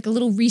one that's like a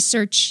little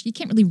research. You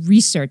can't really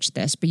research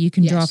this, but you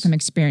can draw Yes. from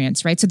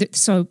experience, right?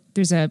 So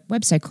there's a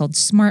website called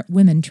Smart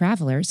Women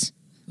Travelers.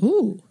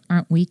 Ooh.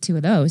 Aren't we two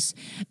of those?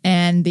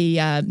 And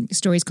the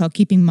story is called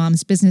Keeping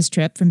Mom's Business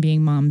Trip from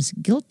Being Mom's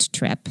Guilt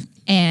Trip.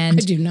 And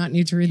I do not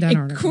need to read that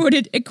article.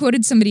 It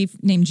quoted somebody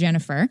named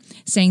Jennifer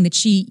saying that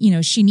she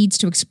needs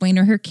to explain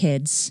to her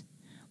kids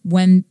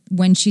when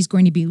she's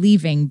going to be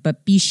leaving,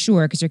 but be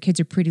sure, because her kids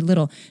are pretty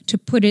little, to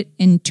put it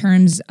in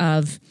terms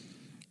of,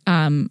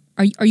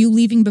 are you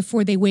leaving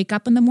before they wake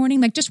up in the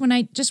morning? Like just when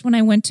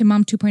I went to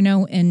Mom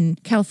 2.0 in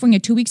California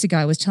 2 weeks ago,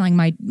 I was telling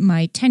my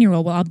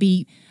 10-year-old, well,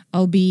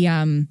 I'll be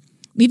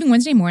leaving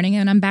Wednesday morning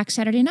and I'm back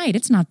Saturday night.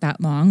 It's not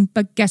that long.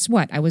 But guess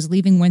what? I was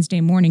leaving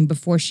Wednesday morning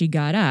before she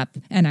got up,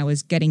 and I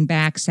was getting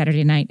back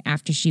Saturday night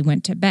after she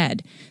went to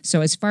bed.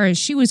 So as far as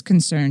she was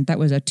concerned, that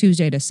was a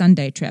Tuesday to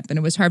Sunday trip. And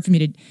it was hard for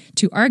me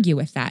to argue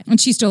with that.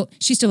 And she's still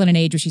at an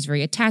age where she's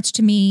very attached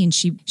to me, and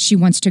she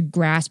wants to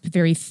grasp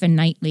very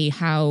finitely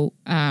how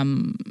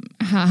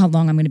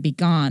long I'm going to be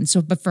gone.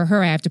 So, but for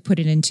her, I have to put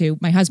it into,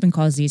 my husband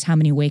calls these how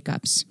many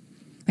wake-ups.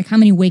 Like, how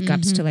many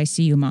wake-ups till I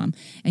see you, Mom?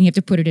 And you have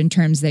to put it in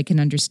terms they can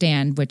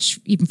understand,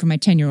 which even for my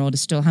 10-year-old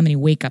is still, how many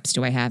wake-ups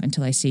do I have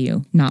until I see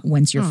you? Not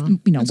when's your,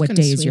 what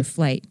day is your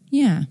flight?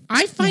 Yeah.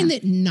 I find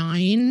that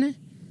 9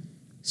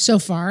 so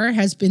far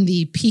has been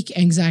the peak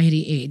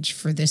anxiety age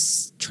for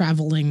this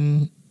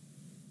traveling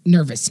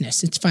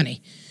nervousness. It's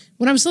funny.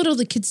 When I was little,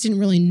 the kids didn't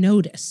really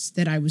notice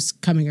that I was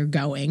coming or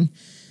going.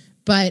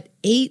 But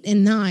 8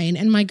 and 9,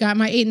 and my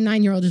 8 and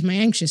 9-year-old is my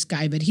anxious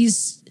guy, but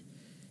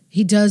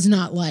he does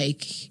not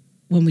like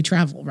when we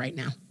travel right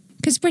now.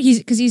 Because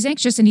he's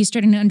anxious and he's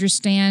starting to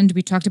understand.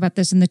 We talked about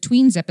this in the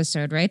tweens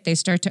episode, right? They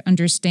start to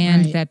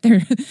understand that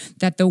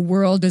that the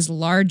world is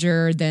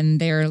larger than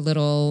their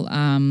little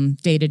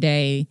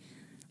day-to-day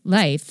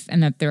life,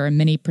 and that there are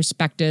many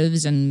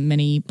perspectives and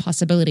many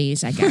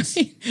possibilities, I guess.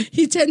 Right.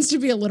 He tends to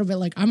be a little bit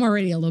like, I'm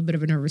already a little bit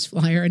of a nervous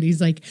flyer, and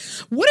he's like,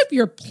 what if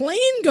your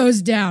plane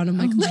goes down? I'm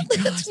like,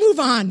 let's move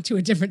on to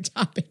a different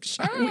topic,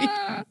 shall we?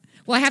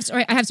 Well,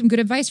 I have some good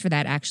advice for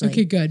that, actually.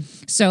 Okay, good.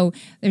 So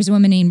there's a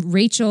woman named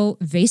Rachel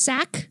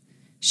Vasak.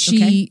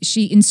 She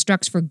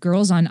instructs for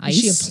Girls on Ice.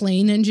 Is she a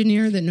plane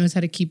engineer that knows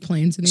how to keep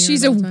planes in the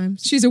air at all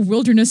times? She's a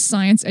wilderness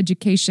science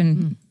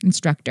education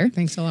instructor.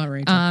 Thanks a lot,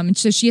 Rachel.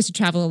 So she has to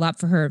travel a lot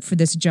for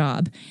this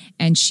job.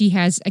 And she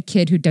has a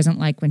kid who doesn't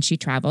like when she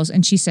travels.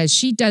 And she says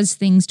she does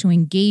things to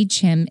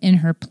engage him in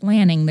her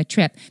planning the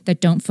trip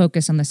that don't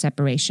focus on the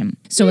separation.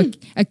 So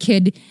a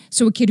kid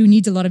who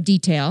needs a lot of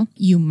detail,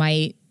 you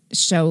might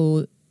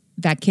show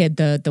that kid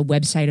the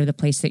website of the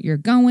place that you're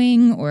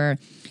going, or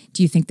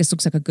do you think this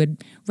looks like a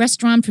good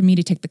restaurant for me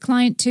to take the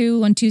client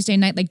to on Tuesday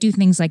night? Like, do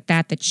things like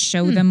that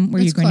show them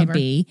where you're going to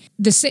be.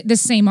 The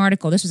same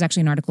article, this was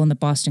actually an article in the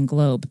Boston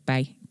Globe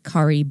by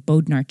Kari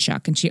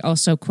Bodnarchuk, and she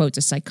also quotes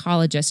a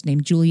psychologist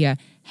named Julia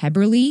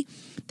Heberly,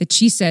 that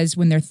she says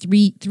when they're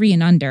three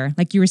and under,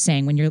 like you were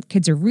saying, when your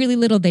kids are really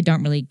little, they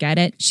don't really get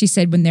it. She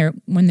said when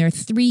they're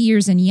 3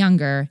 years and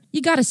younger,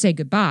 you got to say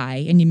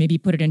goodbye, and you maybe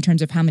put it in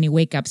terms of how many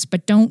wake-ups,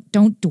 but don't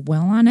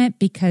dwell on it,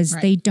 because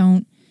they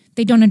don't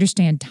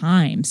understand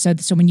time. So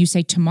when you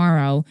say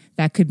tomorrow,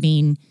 that could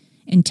mean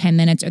in 10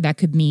 minutes, or that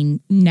could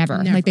mean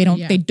never. Like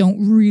they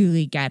don't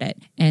really get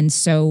it. And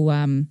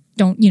so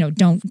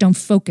don't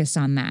focus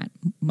on that.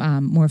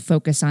 More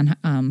focus on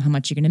how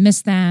much you're going to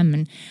miss them.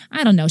 And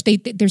I don't know.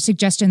 There's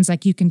suggestions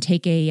like you can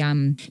take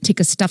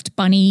a stuffed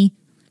bunny,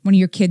 one of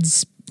your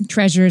kids'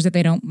 treasures that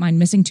they don't mind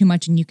missing too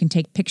much, and you can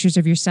take pictures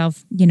of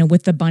yourself,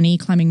 with the bunny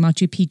climbing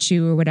Machu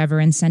Picchu or whatever,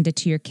 and send it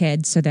to your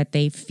kids so that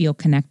they feel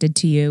connected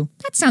to you.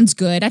 That sounds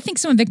good. I think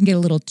some of it can get a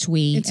little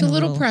twee. It's a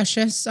little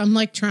precious. I'm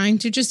like trying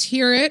to just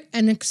hear it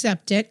and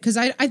accept it, because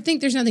I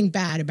think there's nothing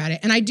bad about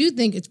it. And I do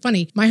think it's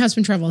funny. My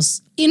husband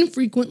travels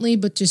infrequently,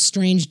 but to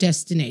strange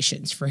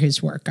destinations for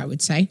his work, I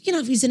would say.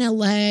 If he's in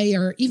LA,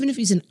 or even if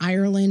he's in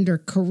Ireland or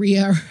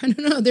Korea, or I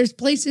don't know, there's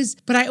places.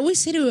 But I always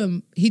say to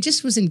him, he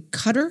just was in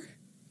Qatar,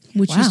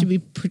 which used to be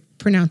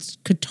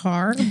pronounced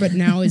Qatar, but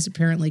now is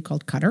apparently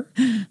called Qatar.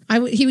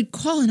 He would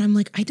call, and I'm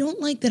like, I don't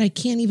like that I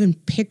can't even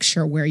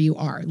picture where you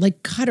are.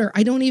 Like Qatar,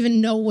 I don't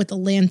even know what the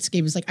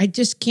landscape is like. I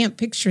just can't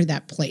picture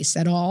that place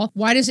at all.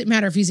 Why does it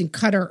matter if he's in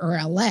Qatar or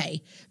LA?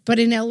 But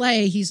in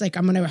LA, he's like,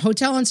 I'm going to a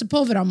hotel in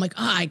Sepulveda. I'm like,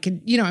 I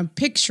could, I'm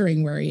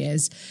picturing where he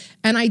is.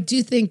 And I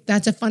do think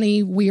that's a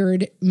funny,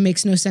 weird,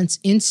 makes no sense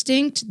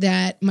instinct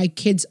that my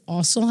kids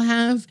also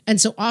have.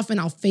 And so often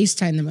I'll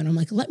FaceTime them and I'm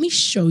like, let me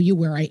show you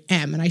where I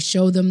am. And I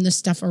show them the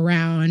stuff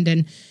around,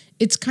 and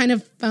it's kind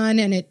of fun,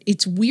 and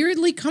it's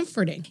weirdly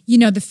comforting.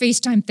 The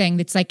FaceTime thing,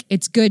 it's like,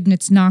 it's good and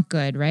it's not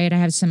good, right? I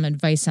have some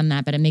advice on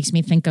that, but it makes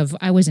me think of,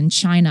 I was in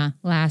China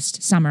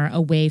last summer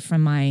away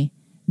from my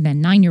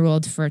then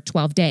 9-year-old for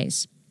 12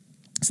 days.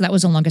 So that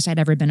was the longest I'd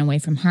ever been away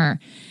from her.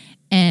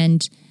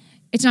 And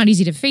it's not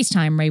easy to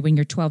FaceTime, right, when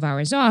you're 12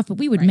 hours off, but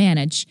we would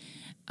manage.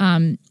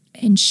 And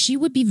she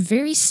would be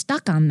very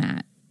stuck on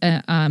that.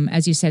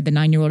 As you said, the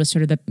 9-year-old is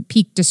sort of the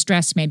peak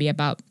distress maybe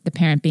about the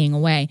parent being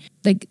away.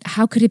 Like,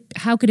 how could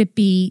it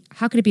be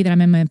that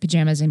I'm in my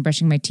pajamas and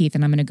brushing my teeth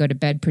and I'm going to go to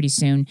bed pretty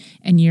soon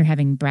and you're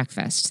having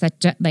breakfast?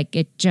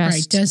 It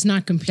just does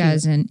not compute.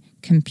 Doesn't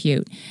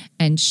compute.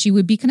 And she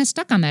would be kind of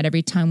stuck on that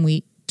every time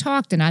we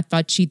talked, and I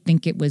thought she'd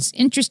think it was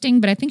interesting,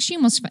 but I think she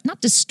almost,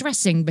 not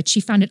distressing, but she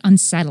found it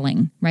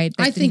unsettling, right?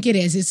 I think it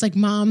is. It's like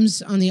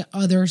mom's on the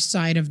other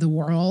side of the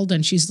world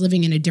and she's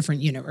living in a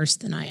different universe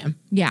than I am.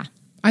 Yeah.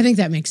 I think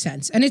that makes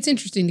sense. And it's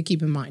interesting to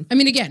keep in mind. I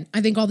mean, again,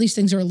 I think all these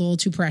things are a little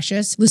too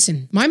precious.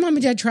 Listen, my mom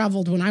and dad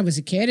traveled when I was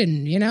a kid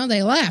and,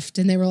 they left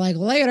and they were like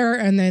later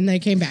and then they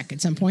came back at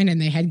some point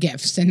and they had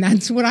gifts. And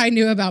that's what I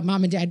knew about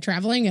mom and dad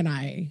traveling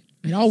and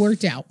it all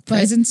worked out. But,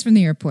 Presents from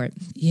the airport.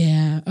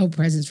 yeah. Oh,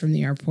 presents from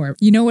the airport.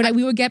 You know what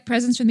we would get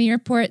presents from the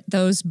airport?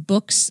 Those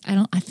books,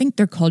 I think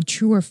they're called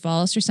True or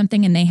False or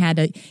something, and they had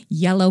a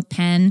yellow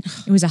pen.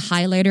 It was a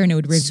highlighter and it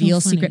would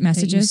reveal So funny secret that you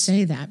messages.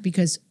 say that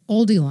because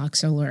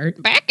Oldilocks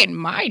alert. Back in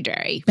my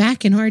day.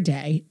 Back in our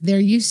day, there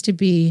used to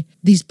be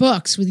these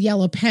books with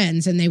yellow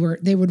pens and they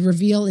would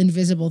reveal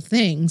invisible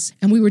things.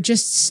 And we were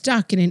just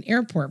stuck in an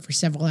airport for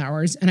several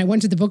hours. And I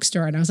went to the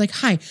bookstore and I was like,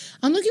 hi,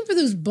 I'm looking for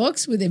those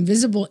books with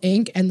invisible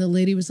ink. And the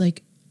lady was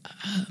like,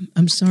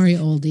 I'm sorry,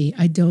 oldie.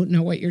 I don't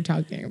know what you're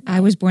talking about. I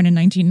was born in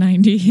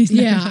 1990. He's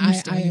never Yeah,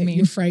 understanding me.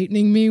 you're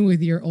frightening me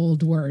with your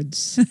old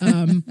words.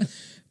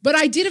 But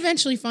I did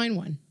eventually find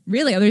one.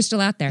 Really? Oh, they're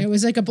still out there. It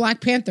was like a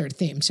Black Panther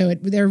theme. So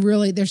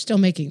they're still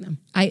making them.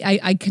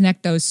 I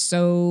connect those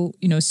so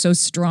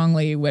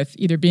strongly with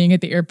either being at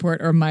the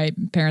airport or my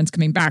parents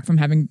coming back from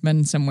having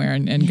been somewhere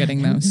and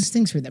getting those. Those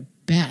things were the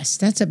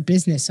best. That's a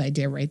business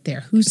idea right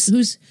there.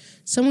 Who's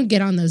someone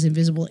get on those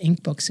invisible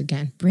ink books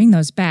again? Bring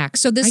those back.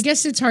 So this, I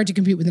guess it's hard to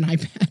compete with an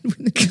iPad with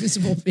an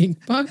invisible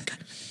ink book.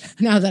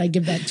 Now that I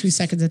give that 2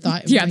 seconds of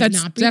thought, it might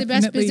that's not be the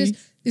best definitely-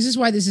 business. This is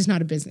why this is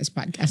not a business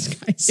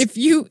podcast, guys.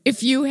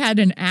 if you had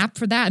an app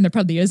for that, and there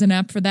probably is an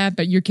app for that,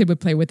 but your kid would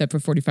play with it for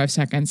 45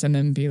 seconds and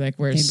then be like,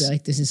 "Where's?" They'd be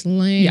like, this is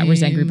lame. Yeah,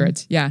 where's Angry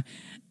Birds? Yeah.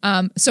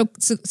 So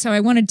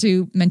I wanted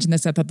to mention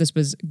this. I thought this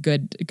was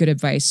good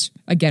advice,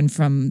 again,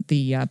 from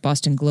the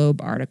Boston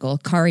Globe article.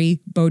 Kari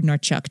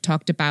Bodnarchuk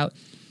talked about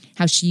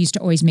how she used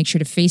to always make sure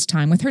to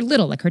FaceTime with her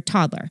little, like her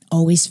toddler.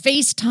 Always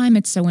FaceTime.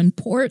 It's so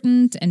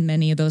important. And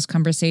many of those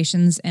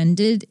conversations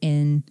ended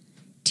in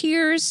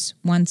tears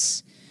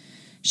once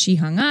she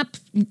hung up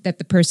that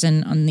the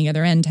person on the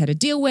other end had to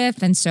deal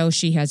with. And so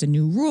she has a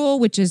new rule,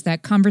 which is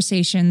that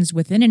conversations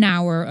within an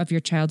hour of your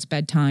child's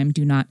bedtime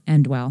do not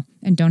end well,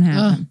 and don't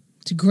have them.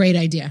 It's a great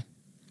idea.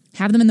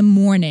 Have them in the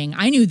morning.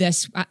 I knew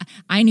this.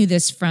 I knew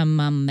this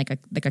from like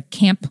a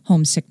camp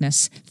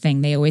homesickness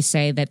thing. They always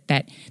say that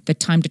the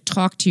time to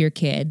talk to your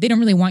kid. They don't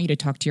really want you to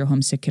talk to your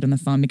homesick kid on the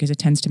phone because it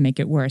tends to make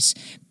it worse.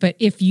 But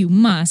if you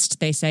must,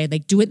 they say,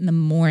 like, do it in the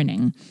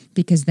morning,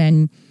 because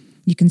then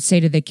you can say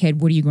to the kid,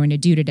 "What are you going to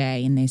do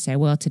today?" And they say,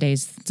 "Well,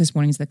 this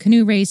morning's the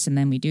canoe race, and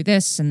then we do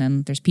this, and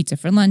then there's pizza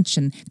for lunch."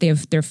 And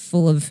they're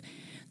full of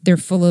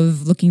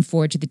looking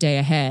forward to the day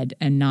ahead,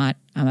 and not,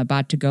 "I'm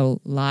about to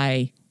go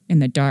lie in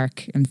the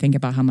dark and think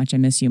about how much I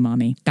miss you,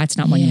 mommy." That's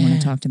not when you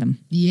want to talk to them.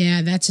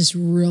 Yeah, that's just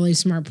really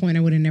smart point I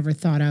would have never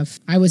thought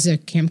of. I was a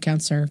camp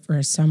counselor for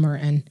a summer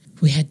and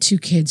we had 2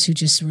 kids who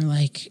just were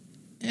like,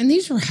 and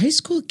these were high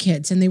school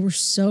kids and they were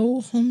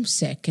so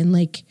homesick and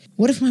like,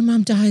 what if my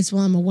mom dies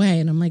while I'm away?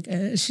 And I'm like,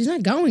 she's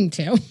not going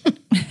to.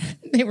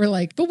 They were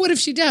like, but what if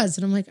she does?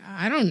 And I'm like,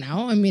 I don't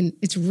know. I mean,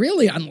 it's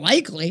really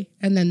unlikely.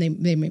 And then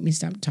they made me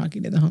stop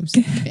talking to the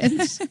homesick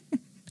kids.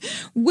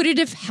 Would it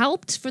have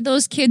helped for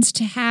those kids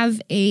to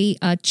have a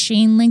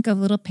chain link of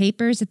little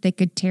papers that they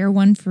could tear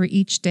one for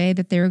each day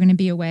that they were going to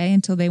be away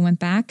until they went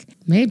back?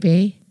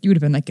 Maybe. You would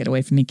have been like, "Get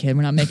away from me, kid.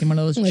 We're not making one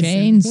of those Listen,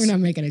 chains." we're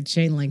not making a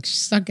chain link.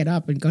 Suck it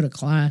up and go to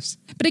class.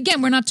 But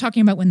again, we're not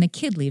talking about when the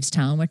kid leaves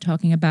town. We're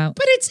talking about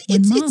But it's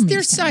when mom they're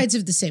leaves town. sides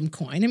of the same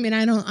coin. I mean,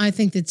 I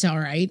think that's all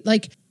right.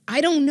 Like,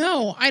 I don't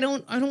know. I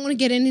don't want to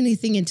get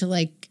anything into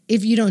like,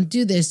 if you don't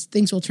do this,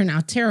 things will turn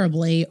out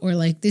terribly, or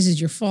like, this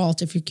is your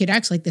fault if your kid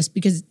acts like this,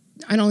 because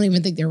I don't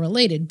even think they're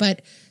related.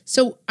 But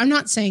so I'm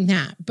not saying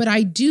that, but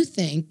I do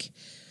think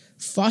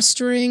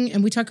fostering,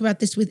 and we talk about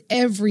this with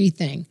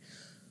everything,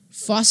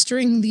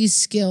 fostering these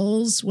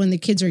skills when the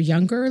kids are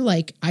younger,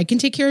 like, I can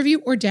take care of you,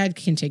 or dad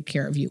can take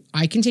care of you.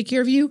 I can take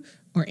care of you,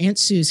 or Aunt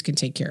Suze can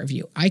take care of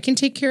you. I can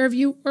take care of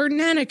you, or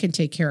Nana can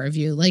take care of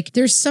you. Like,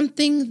 there's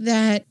something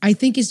that I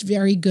think is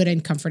very good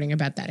and comforting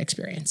about that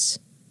experience.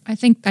 I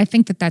think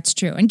that that's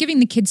true. And giving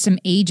the kids some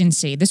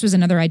agency. This was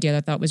another idea that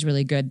I thought was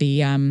really good.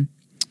 The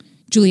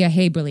Julia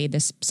Haberly,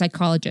 this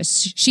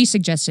psychologist, she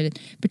suggested,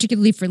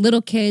 particularly for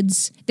little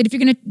kids, that if you're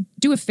going to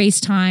do a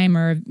FaceTime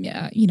or,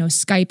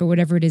 Skype or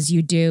whatever it is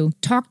you do,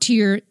 talk to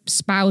your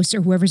spouse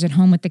or whoever's at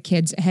home with the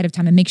kids ahead of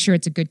time and make sure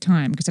it's a good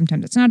time, because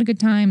sometimes it's not a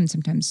good time, and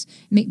sometimes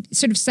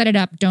sort of set it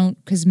up.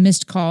 Don't, because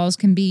missed calls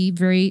can be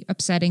very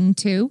upsetting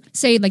too.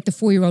 Say like the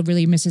 4-year-old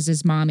really misses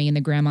his mommy and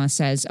the grandma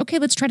says, "Okay,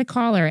 let's try to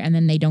call her," and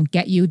then they don't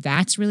get you.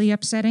 That's really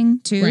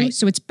upsetting too. Right.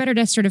 So it's better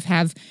to sort of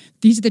have,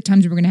 these are the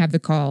times we're going to have the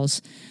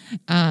calls.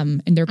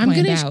 and they're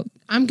planned out.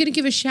 I'm going to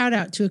give a shout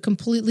out to a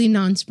completely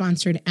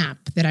non-sponsored app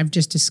that I've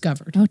just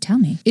discovered. Oh, tell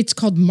me. It's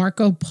called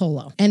Marco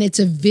Polo, and it's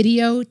a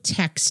video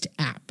text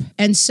app.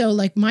 And so,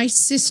 like, my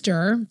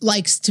sister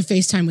likes to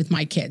FaceTime with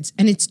my kids,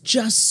 and it's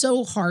just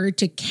so hard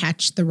to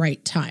catch the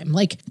right time.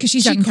 Like, 'Cause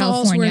she's she out in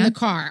calls, we're in California. the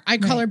car. I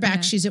call her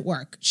back, she's at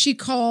work. She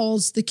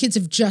calls, the kids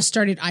have just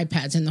started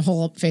iPads, and the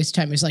whole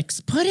FaceTime is like,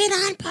 put it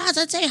on pause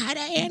and say hi to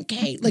Aunt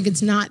Kate. Like,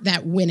 it's not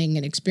that winning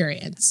an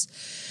experience.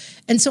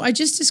 And so I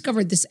just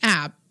discovered this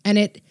app, and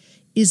it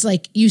is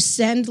like you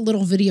send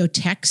little video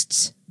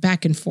texts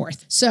back and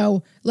forth.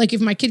 So, like,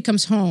 if my kid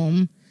comes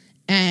home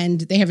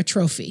and they have a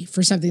trophy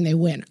for something they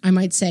win, I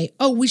might say,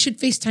 oh, we should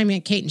FaceTime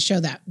Aunt Kate and show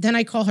that. Then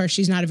I call her.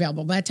 She's not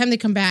available. By the time they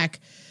come back,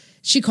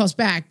 she calls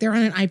back. They're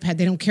on an iPad.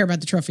 They don't care about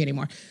the trophy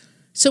anymore.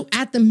 So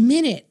at the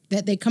minute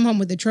that they come home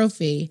with the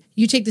trophy,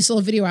 you take this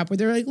little video app where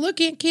they're like, look,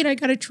 Aunt Kate, I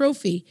got a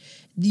trophy.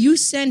 You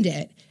send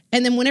it.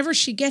 And then whenever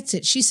she gets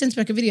it, she sends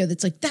back a video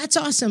that's like, that's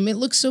awesome. It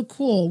looks so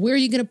cool. Where are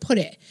you going to put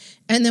it?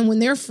 And then when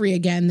they're free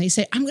again, they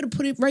say, I'm going to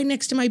put it right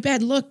next to my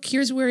bed. Look,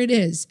 here's where it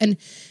is. And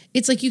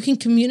it's like you can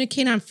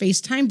communicate on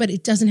FaceTime, but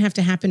it doesn't have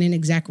to happen in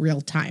exact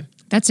real time.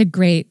 That's a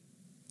great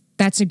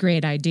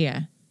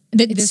idea.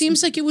 It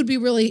seems like it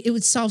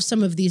would solve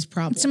some of these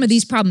problems. Some of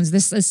these problems.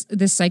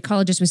 This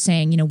psychologist was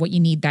saying, what you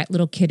need that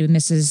little kid who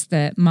misses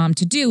the mom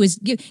to do is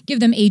give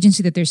them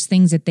agency that there's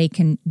things that they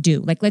can do.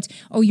 Like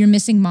you're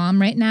missing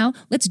mom right now.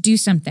 Let's do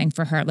something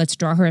for her. Let's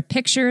draw her a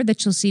picture that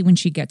she'll see when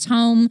she gets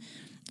home.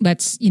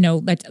 Let's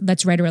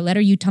write her a letter.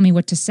 You tell me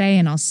what to say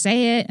and I'll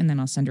say it and then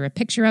I'll send her a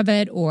picture of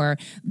it or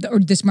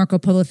this Marco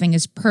Polo thing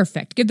is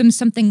perfect. Give them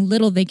something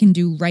little they can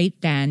do right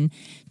then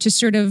to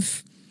sort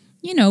of,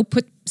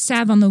 put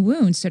salve on the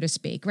wound, so to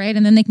speak, right?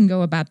 And then they can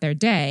go about their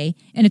day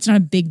and it's not a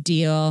big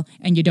deal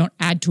and you don't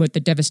add to it the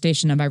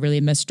devastation of I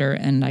really missed her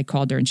and I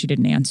called her and she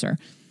didn't answer.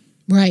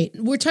 Right.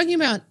 We're talking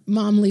about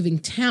mom leaving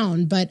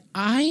town, but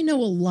I know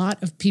a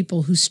lot of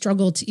people who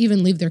struggle to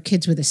even leave their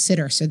kids with a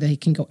sitter so they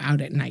can go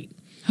out at night.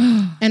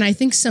 And I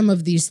think some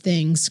of these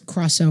things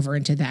cross over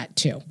into that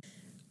too.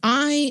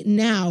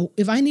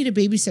 If I need a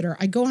babysitter,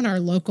 I go on our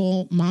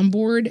local mom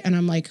board and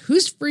I'm like,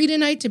 who's free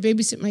tonight to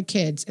babysit my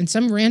kids? And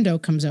some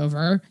rando comes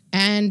over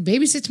and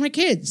babysits my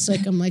kids.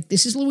 Like, I'm like,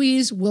 this is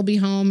Louise. We'll be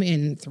home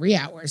in 3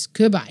 hours.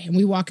 Goodbye. And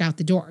we walk out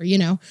the door,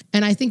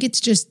 And I think it's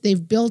just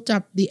they've built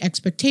up the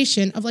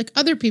expectation of like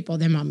other people,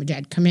 their mom and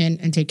dad come in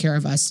and take care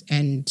of us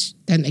and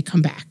then they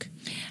come back.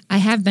 I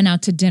have been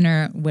out to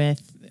dinner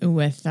with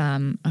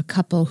a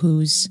couple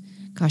whose,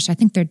 I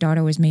think their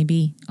daughter was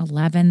maybe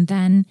 11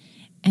 then.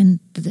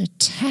 And the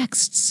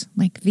texts,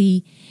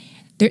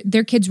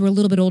 their kids were a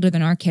little bit older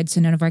than our kids,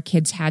 so none of our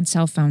kids had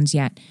cell phones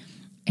yet.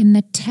 And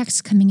the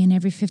texts coming in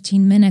every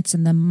 15 minutes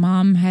and the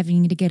mom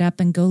having to get up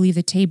and go leave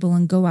the table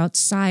and go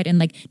outside.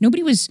 And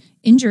nobody was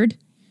injured.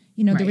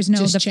 Right, there was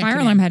the fire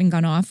alarm hadn't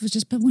gone off. It was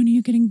just, but when are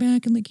you getting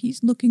back? And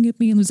he's looking at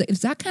me and it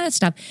was that kind of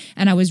stuff.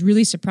 And I was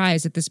really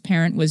surprised that this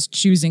parent was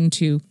choosing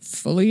to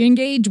fully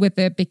engage with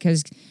it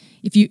because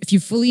if you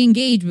fully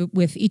engage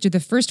with each of the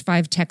first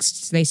 5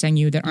 texts they send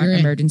you that aren't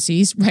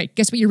emergencies, right?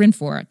 Guess what you're in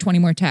for? 20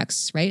 more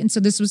texts, right? And so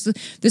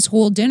this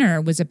whole dinner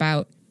was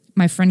about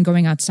my friend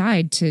going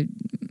outside to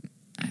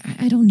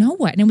I don't know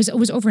what, and it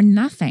was over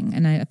nothing.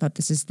 And I thought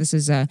this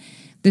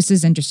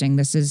is interesting.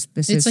 This is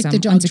like some the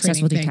dog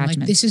unsuccessful training thing. detachment.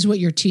 Like, this is what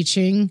you're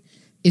teaching.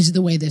 Is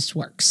the way this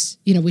works.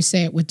 We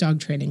say it with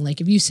dog training.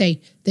 Like if you say,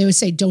 they would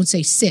say, don't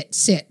say sit,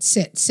 sit,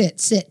 sit, sit,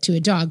 sit to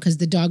a dog because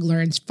the dog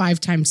learns 5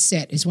 times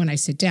sit is when I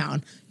sit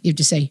down. You have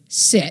to say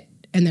sit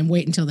and then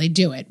wait until they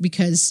do it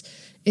because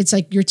it's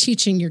like you're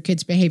teaching your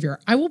kids behavior.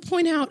 I will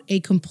point out a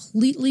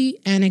completely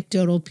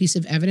anecdotal piece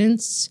of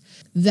evidence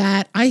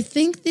that I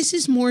think this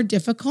is more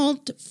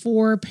difficult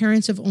for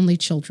parents of only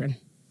children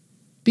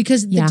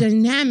because the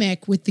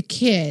dynamic with the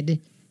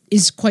kid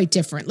is quite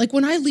different. Like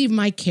when I leave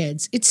my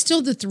kids, it's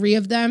still the 3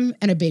 of them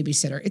and a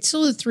babysitter. It's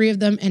still the 3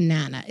 of them and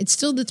Nana. It's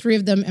still the 3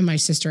 of them and my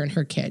sister and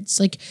her kids.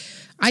 Like,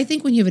 I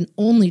think when you have an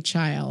only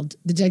child,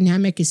 the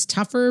dynamic is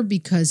tougher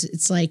because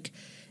it's like,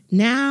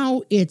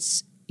 now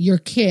it's your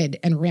kid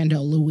and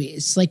Rando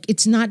Louise. Like,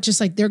 it's not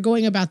just like they're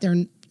going about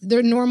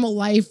their normal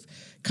life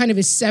kind of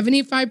is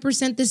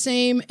 75% the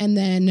same and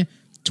then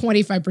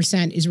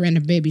 25% is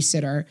random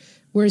babysitter.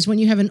 Whereas when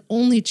you have an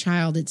only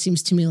child, it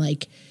seems to me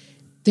like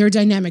their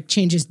dynamic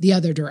changes the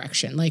other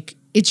direction. Like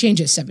it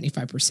changes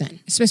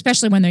 75%. So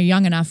especially when they're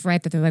young enough,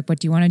 right? That they're like, what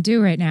do you want to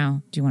do right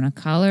now? Do you want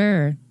to color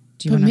or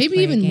do you want to maybe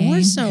play even a game?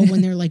 more so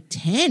when they're like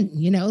 10,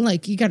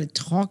 like you got to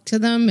talk to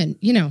them and,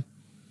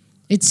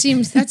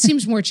 that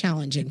seems more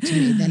challenging to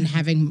me than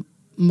having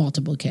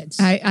multiple kids.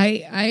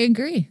 I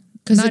agree.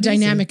 Because the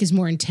dynamic is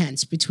more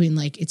intense between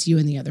like it's you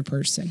and the other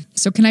person.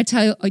 So can I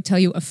tell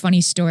you a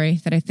funny story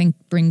that I think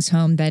brings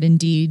home that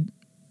indeed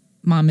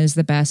mom is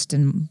the best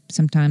and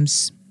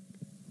sometimes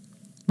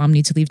mom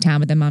needs to leave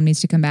town, but then mom needs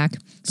to come back.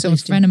 So a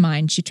friend of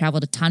mine, she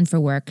traveled a ton for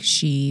work.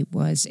 She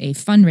was a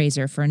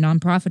fundraiser for a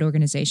nonprofit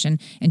organization,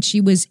 and she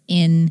was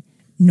in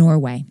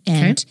Norway.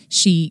 And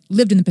she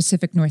lived in the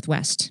Pacific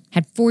Northwest,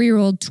 had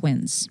 4-year-old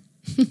twins.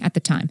 at the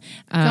time.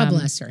 God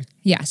bless her.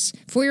 Yes.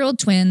 4-year-old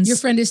twins. Your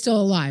friend is still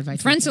alive, I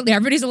think. Friends,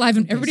 everybody's alive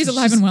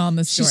and well in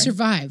this She story.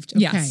 survived.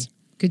 Okay. Yes.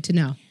 Good to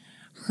know.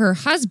 Her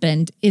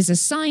husband is a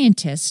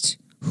scientist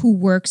who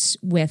works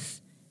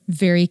with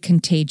very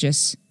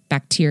contagious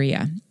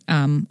bacteria.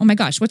 Oh my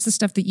gosh, what's the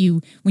stuff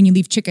that when you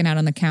leave chicken out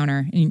on the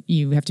counter and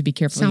you have to be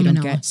careful you don't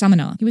get?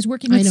 Salmonella. He was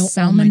working with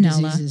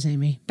salmonella diseases,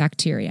 Amy.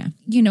 bacteria.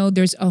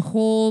 There's a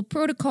whole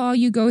protocol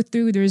you go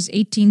through. There's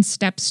 18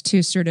 steps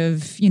to sort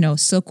of,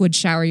 silkwood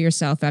shower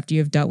yourself after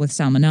you've dealt with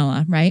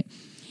salmonella, right?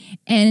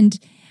 And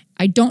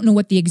I don't know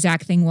what the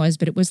exact thing was,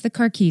 but it was the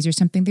car keys or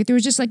something. There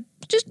was just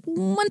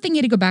one thing he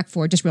had to go back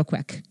for just real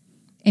quick.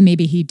 And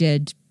maybe he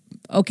did,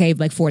 4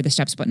 of the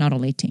steps, but not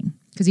all 18.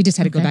 Because he just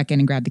had to go back in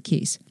and grab the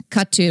keys.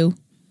 Cut to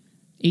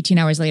 18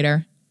 hours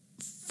later,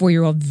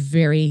 4-year-old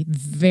very,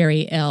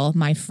 very ill.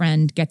 My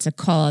friend gets a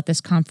call at this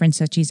conference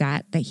that she's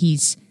at that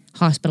he's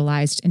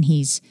hospitalized and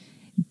he's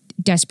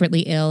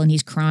desperately ill and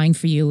he's crying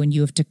for you and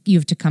you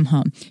have to come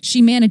home.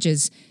 She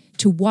manages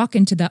to walk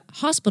into the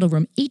hospital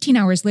room 18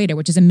 hours later,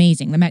 which is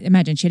amazing.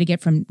 Imagine she had to get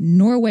from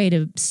Norway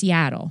to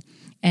Seattle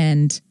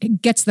and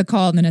gets the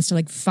call and then has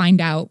to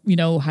find out,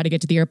 how to get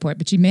to the airport.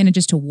 But she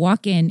manages to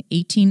walk in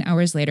 18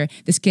 hours later.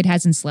 This kid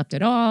hasn't slept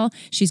at all.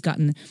 She's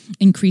gotten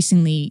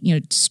increasingly,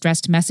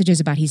 stressed messages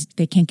about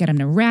they can't get him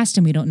to rest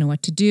and we don't know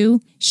what to do.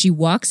 She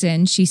walks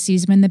in, she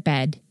sees him in the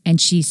bed and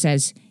she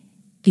says,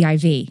 the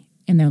IV.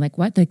 And they're like,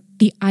 what? The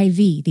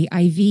IV. The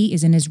IV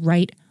is in his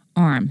right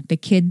arm. The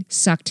kid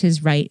sucked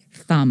his right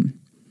thumb.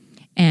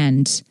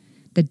 And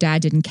the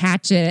dad didn't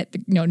catch it.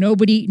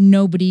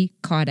 Nobody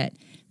caught it.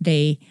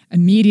 They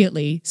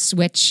immediately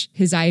switch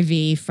his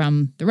IV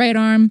from the right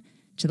arm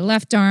to the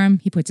left arm.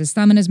 He puts his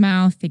thumb in his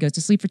mouth. He goes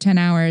to sleep for 10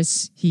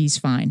 hours. He's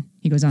fine.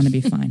 He goes on to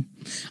be fine.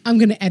 I'm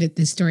going to edit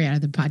this story out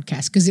of the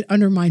podcast because it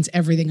undermines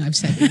everything I've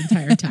said the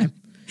entire time.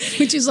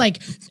 Which is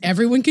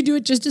everyone can do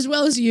it just as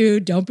well as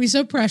you. Don't be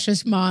so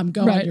precious, Mom.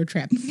 Go on your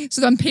trip.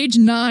 So on page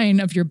 9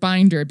 of your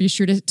binder, be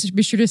sure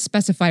to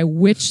specify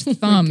which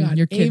thumb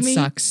your kid Amy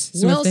sucks.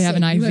 So if they have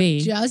an IV.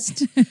 You have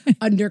just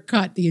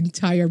undercut the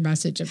entire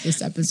message of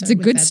this episode. It's a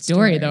good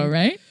story though,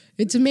 right?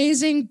 It's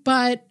amazing,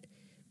 but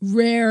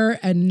rare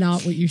and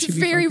not what you should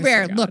be very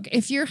rare. on. Look,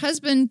 if your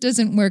husband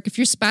doesn't work, if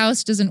your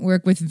spouse doesn't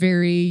work with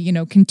very,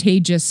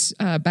 contagious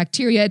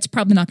bacteria, it's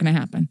probably not going to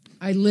happen.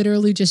 I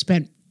literally just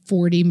spent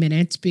 40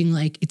 minutes being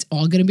like, it's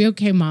all going to be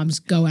okay, moms,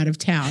 go out of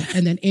town.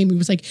 And then Amy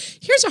was like,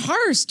 here's a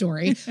horror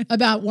story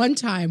about one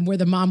time where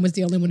the mom was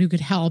the only one who could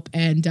help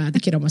and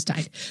the kid almost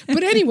died.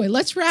 But anyway,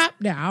 let's wrap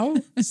now.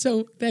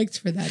 So thanks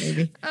for that,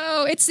 Amy.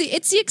 Oh, it's the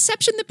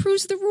exception that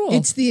proves the rule.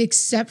 It's the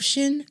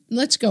exception.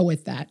 Let's go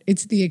with that.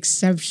 It's the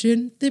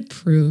exception that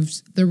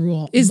proves the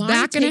rule. Is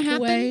that going to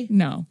happen? Away,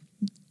 no.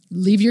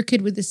 Leave your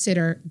kid with the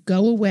sitter.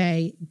 Go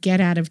away.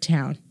 Get out of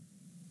town.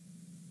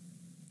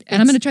 And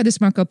I'm going to try this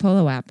Marco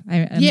Polo app.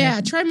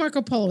 Try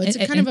Marco Polo. It's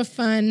kind of a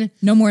fun.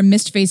 No more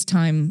missed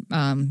FaceTime,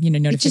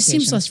 notifications. It just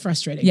seems less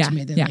frustrating to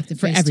me than the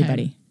for FaceTime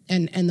everybody.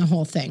 And the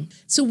whole thing.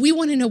 So we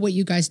want to know what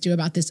you guys do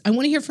about this. I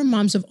want to hear from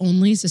moms of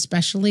onlys,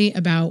 especially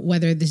about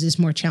whether this is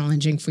more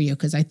challenging for you,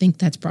 because I think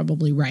that's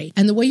probably right.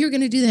 And the way you're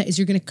going to do that is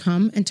you're going to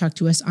come and talk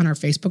to us on our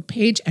Facebook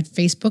page at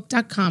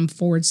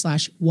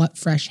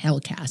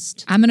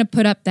facebook.com/whatfreshhellcast. I'm going to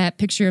put up that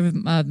picture of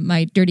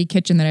my dirty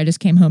kitchen that I just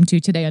came home to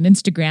today on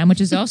Instagram,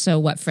 which is also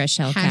What Fresh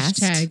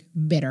Hellcast. Hashtag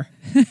bitter.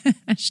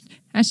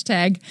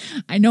 Hashtag,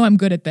 I know I'm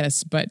good at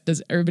this, but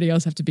does everybody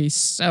else have to be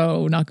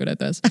so not good at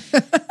this?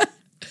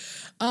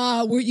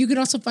 You can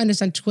also find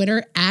us on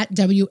Twitter at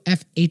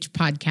WFH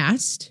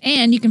Podcast.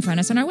 And you can find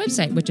us on our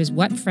website, which is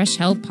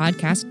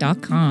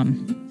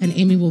whatfreshhellpodcast.com. And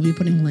Amy will be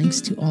putting links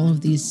to all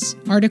of these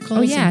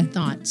articles and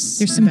thoughts.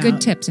 There's some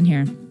good tips in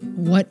here.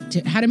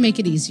 How to make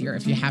it easier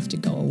if you have to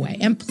go away.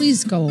 And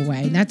please go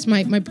away. That's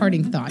my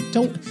parting thought.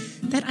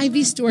 That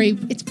IV story,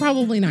 it's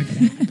probably not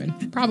going to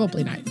happen.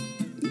 Probably not.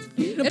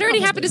 It already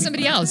happened to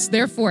somebody else.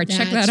 Therefore,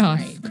 check that off.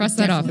 Right. Cross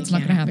that off. It's not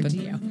going to happen to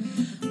you.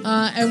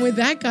 And with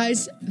that,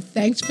 guys,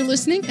 thanks for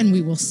listening, and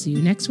we will see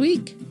you next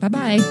week.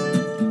 Bye-bye.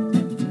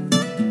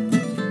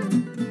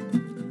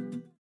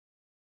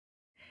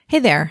 Hey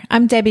there,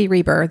 I'm Debbie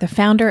Reber, the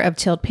founder of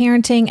Tilt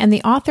Parenting and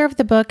the author of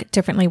the book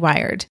Differently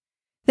Wired.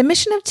 The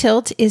mission of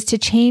Tilt is to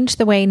change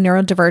the way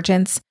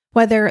neurodivergence,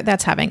 whether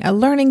that's having a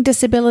learning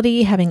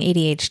disability, having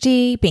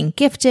ADHD, being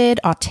gifted,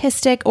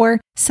 autistic,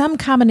 or some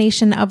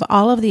combination of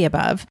all of the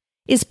above,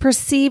 is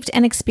perceived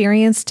and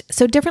experienced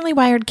so differently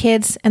wired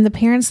kids and the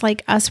parents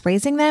like us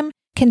raising them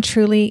can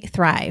truly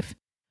thrive.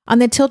 On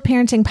the Tilt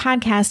Parenting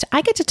podcast,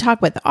 I get to talk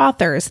with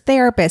authors,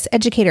 therapists,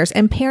 educators,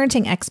 and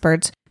parenting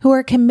experts who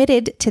are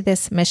committed to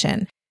this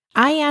mission.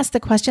 I ask the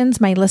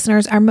questions my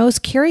listeners are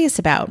most curious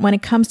about when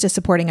it comes to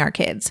supporting our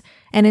kids.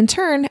 And in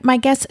turn, my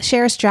guests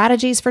share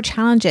strategies for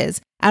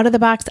challenges,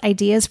 out-of-the-box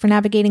ideas for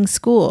navigating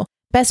school,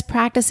 best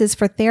practices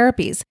for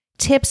therapies,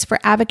 tips for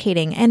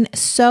advocating, and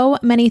so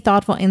many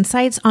thoughtful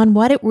insights on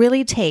what it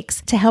really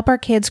takes to help our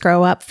kids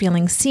grow up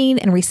feeling seen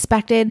and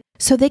respected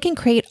so they can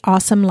create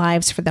awesome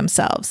lives for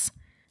themselves.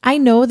 I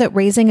know that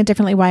raising a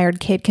differently wired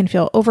kid can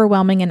feel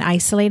overwhelming and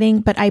isolating,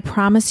 but I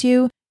promise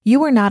you,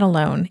 You are not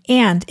alone,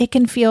 and it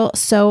can feel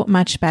so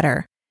much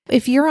better.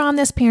 If you're on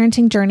this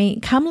parenting journey,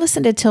 come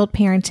listen to Tilt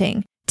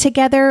Parenting.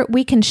 Together,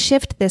 we can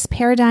shift this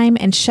paradigm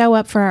and show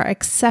up for our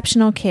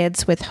exceptional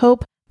kids with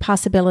hope,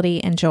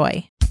 possibility, and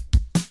joy.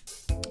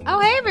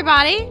 Oh, hey,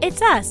 everybody.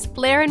 It's us,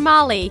 Blair and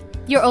Molly,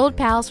 your old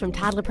pals from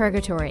Toddler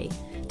Purgatory.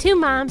 Two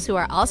moms who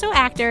are also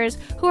actors,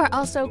 who are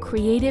also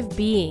creative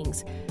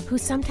beings, who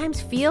sometimes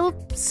feel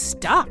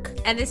stuck.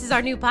 And this is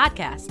our new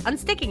podcast,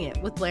 Unsticking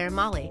It with Blair and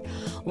Molly.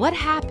 What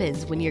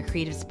happens when your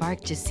creative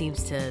spark just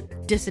seems to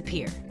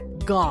disappear?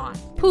 Gone.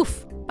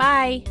 Poof.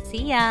 Bye.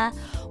 See ya.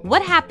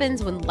 What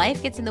happens when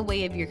life gets in the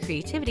way of your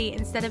creativity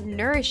instead of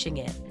nourishing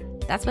it?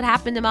 That's what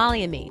happened to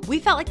Molly and me. We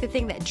felt like the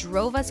thing that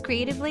drove us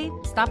creatively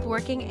stopped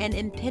working, and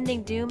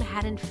impending doom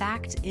had in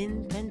fact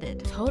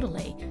impended.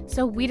 Totally.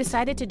 So we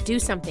decided to do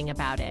something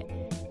about it.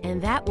 And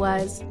that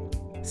was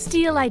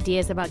steal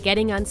ideas about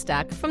getting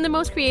unstuck from the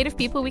most creative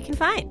people we can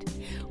find.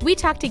 We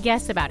talk to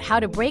guests about how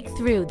to break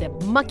through the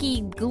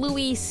mucky,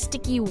 gluey,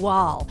 sticky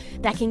wall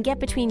that can get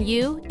between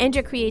you and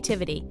your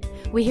creativity.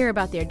 We hear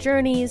about their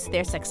journeys,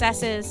 their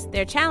successes,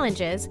 their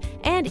challenges,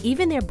 and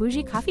even their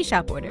bougie coffee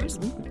shop orders.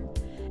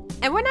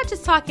 And we're not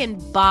just talking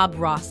Bob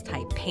Ross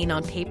type paint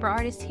on paper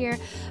artists here,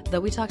 though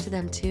we talk to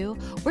them too.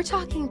 We're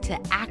talking to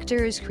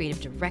actors,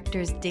 creative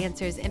directors,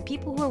 dancers, and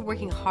people who are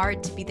working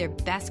hard to be their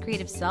best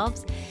creative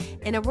selves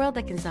in a world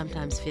that can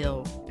sometimes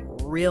feel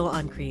real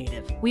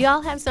uncreative. We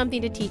all have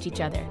something to teach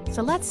each other,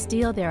 so let's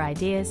steal their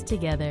ideas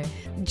together.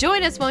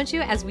 Join us, won't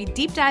you, as we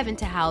deep dive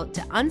into how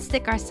to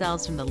unstick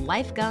ourselves from the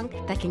life gunk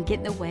that can get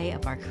in the way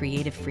of our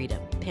creative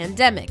freedom.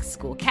 Pandemics,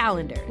 school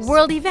calendars,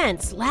 world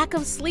events, lack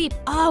of sleep.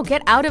 Oh,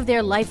 get out of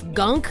their life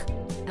gunk.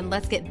 And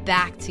let's get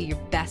back to your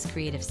best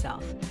creative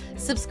self.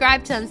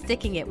 Subscribe to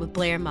Unsticking It with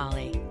Blair and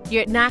Molly.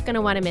 You're not going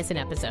to want to miss an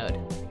episode.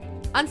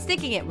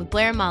 Unsticking It with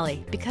Blair and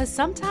Molly, because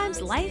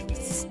sometimes life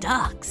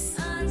sucks.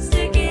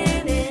 Unsticking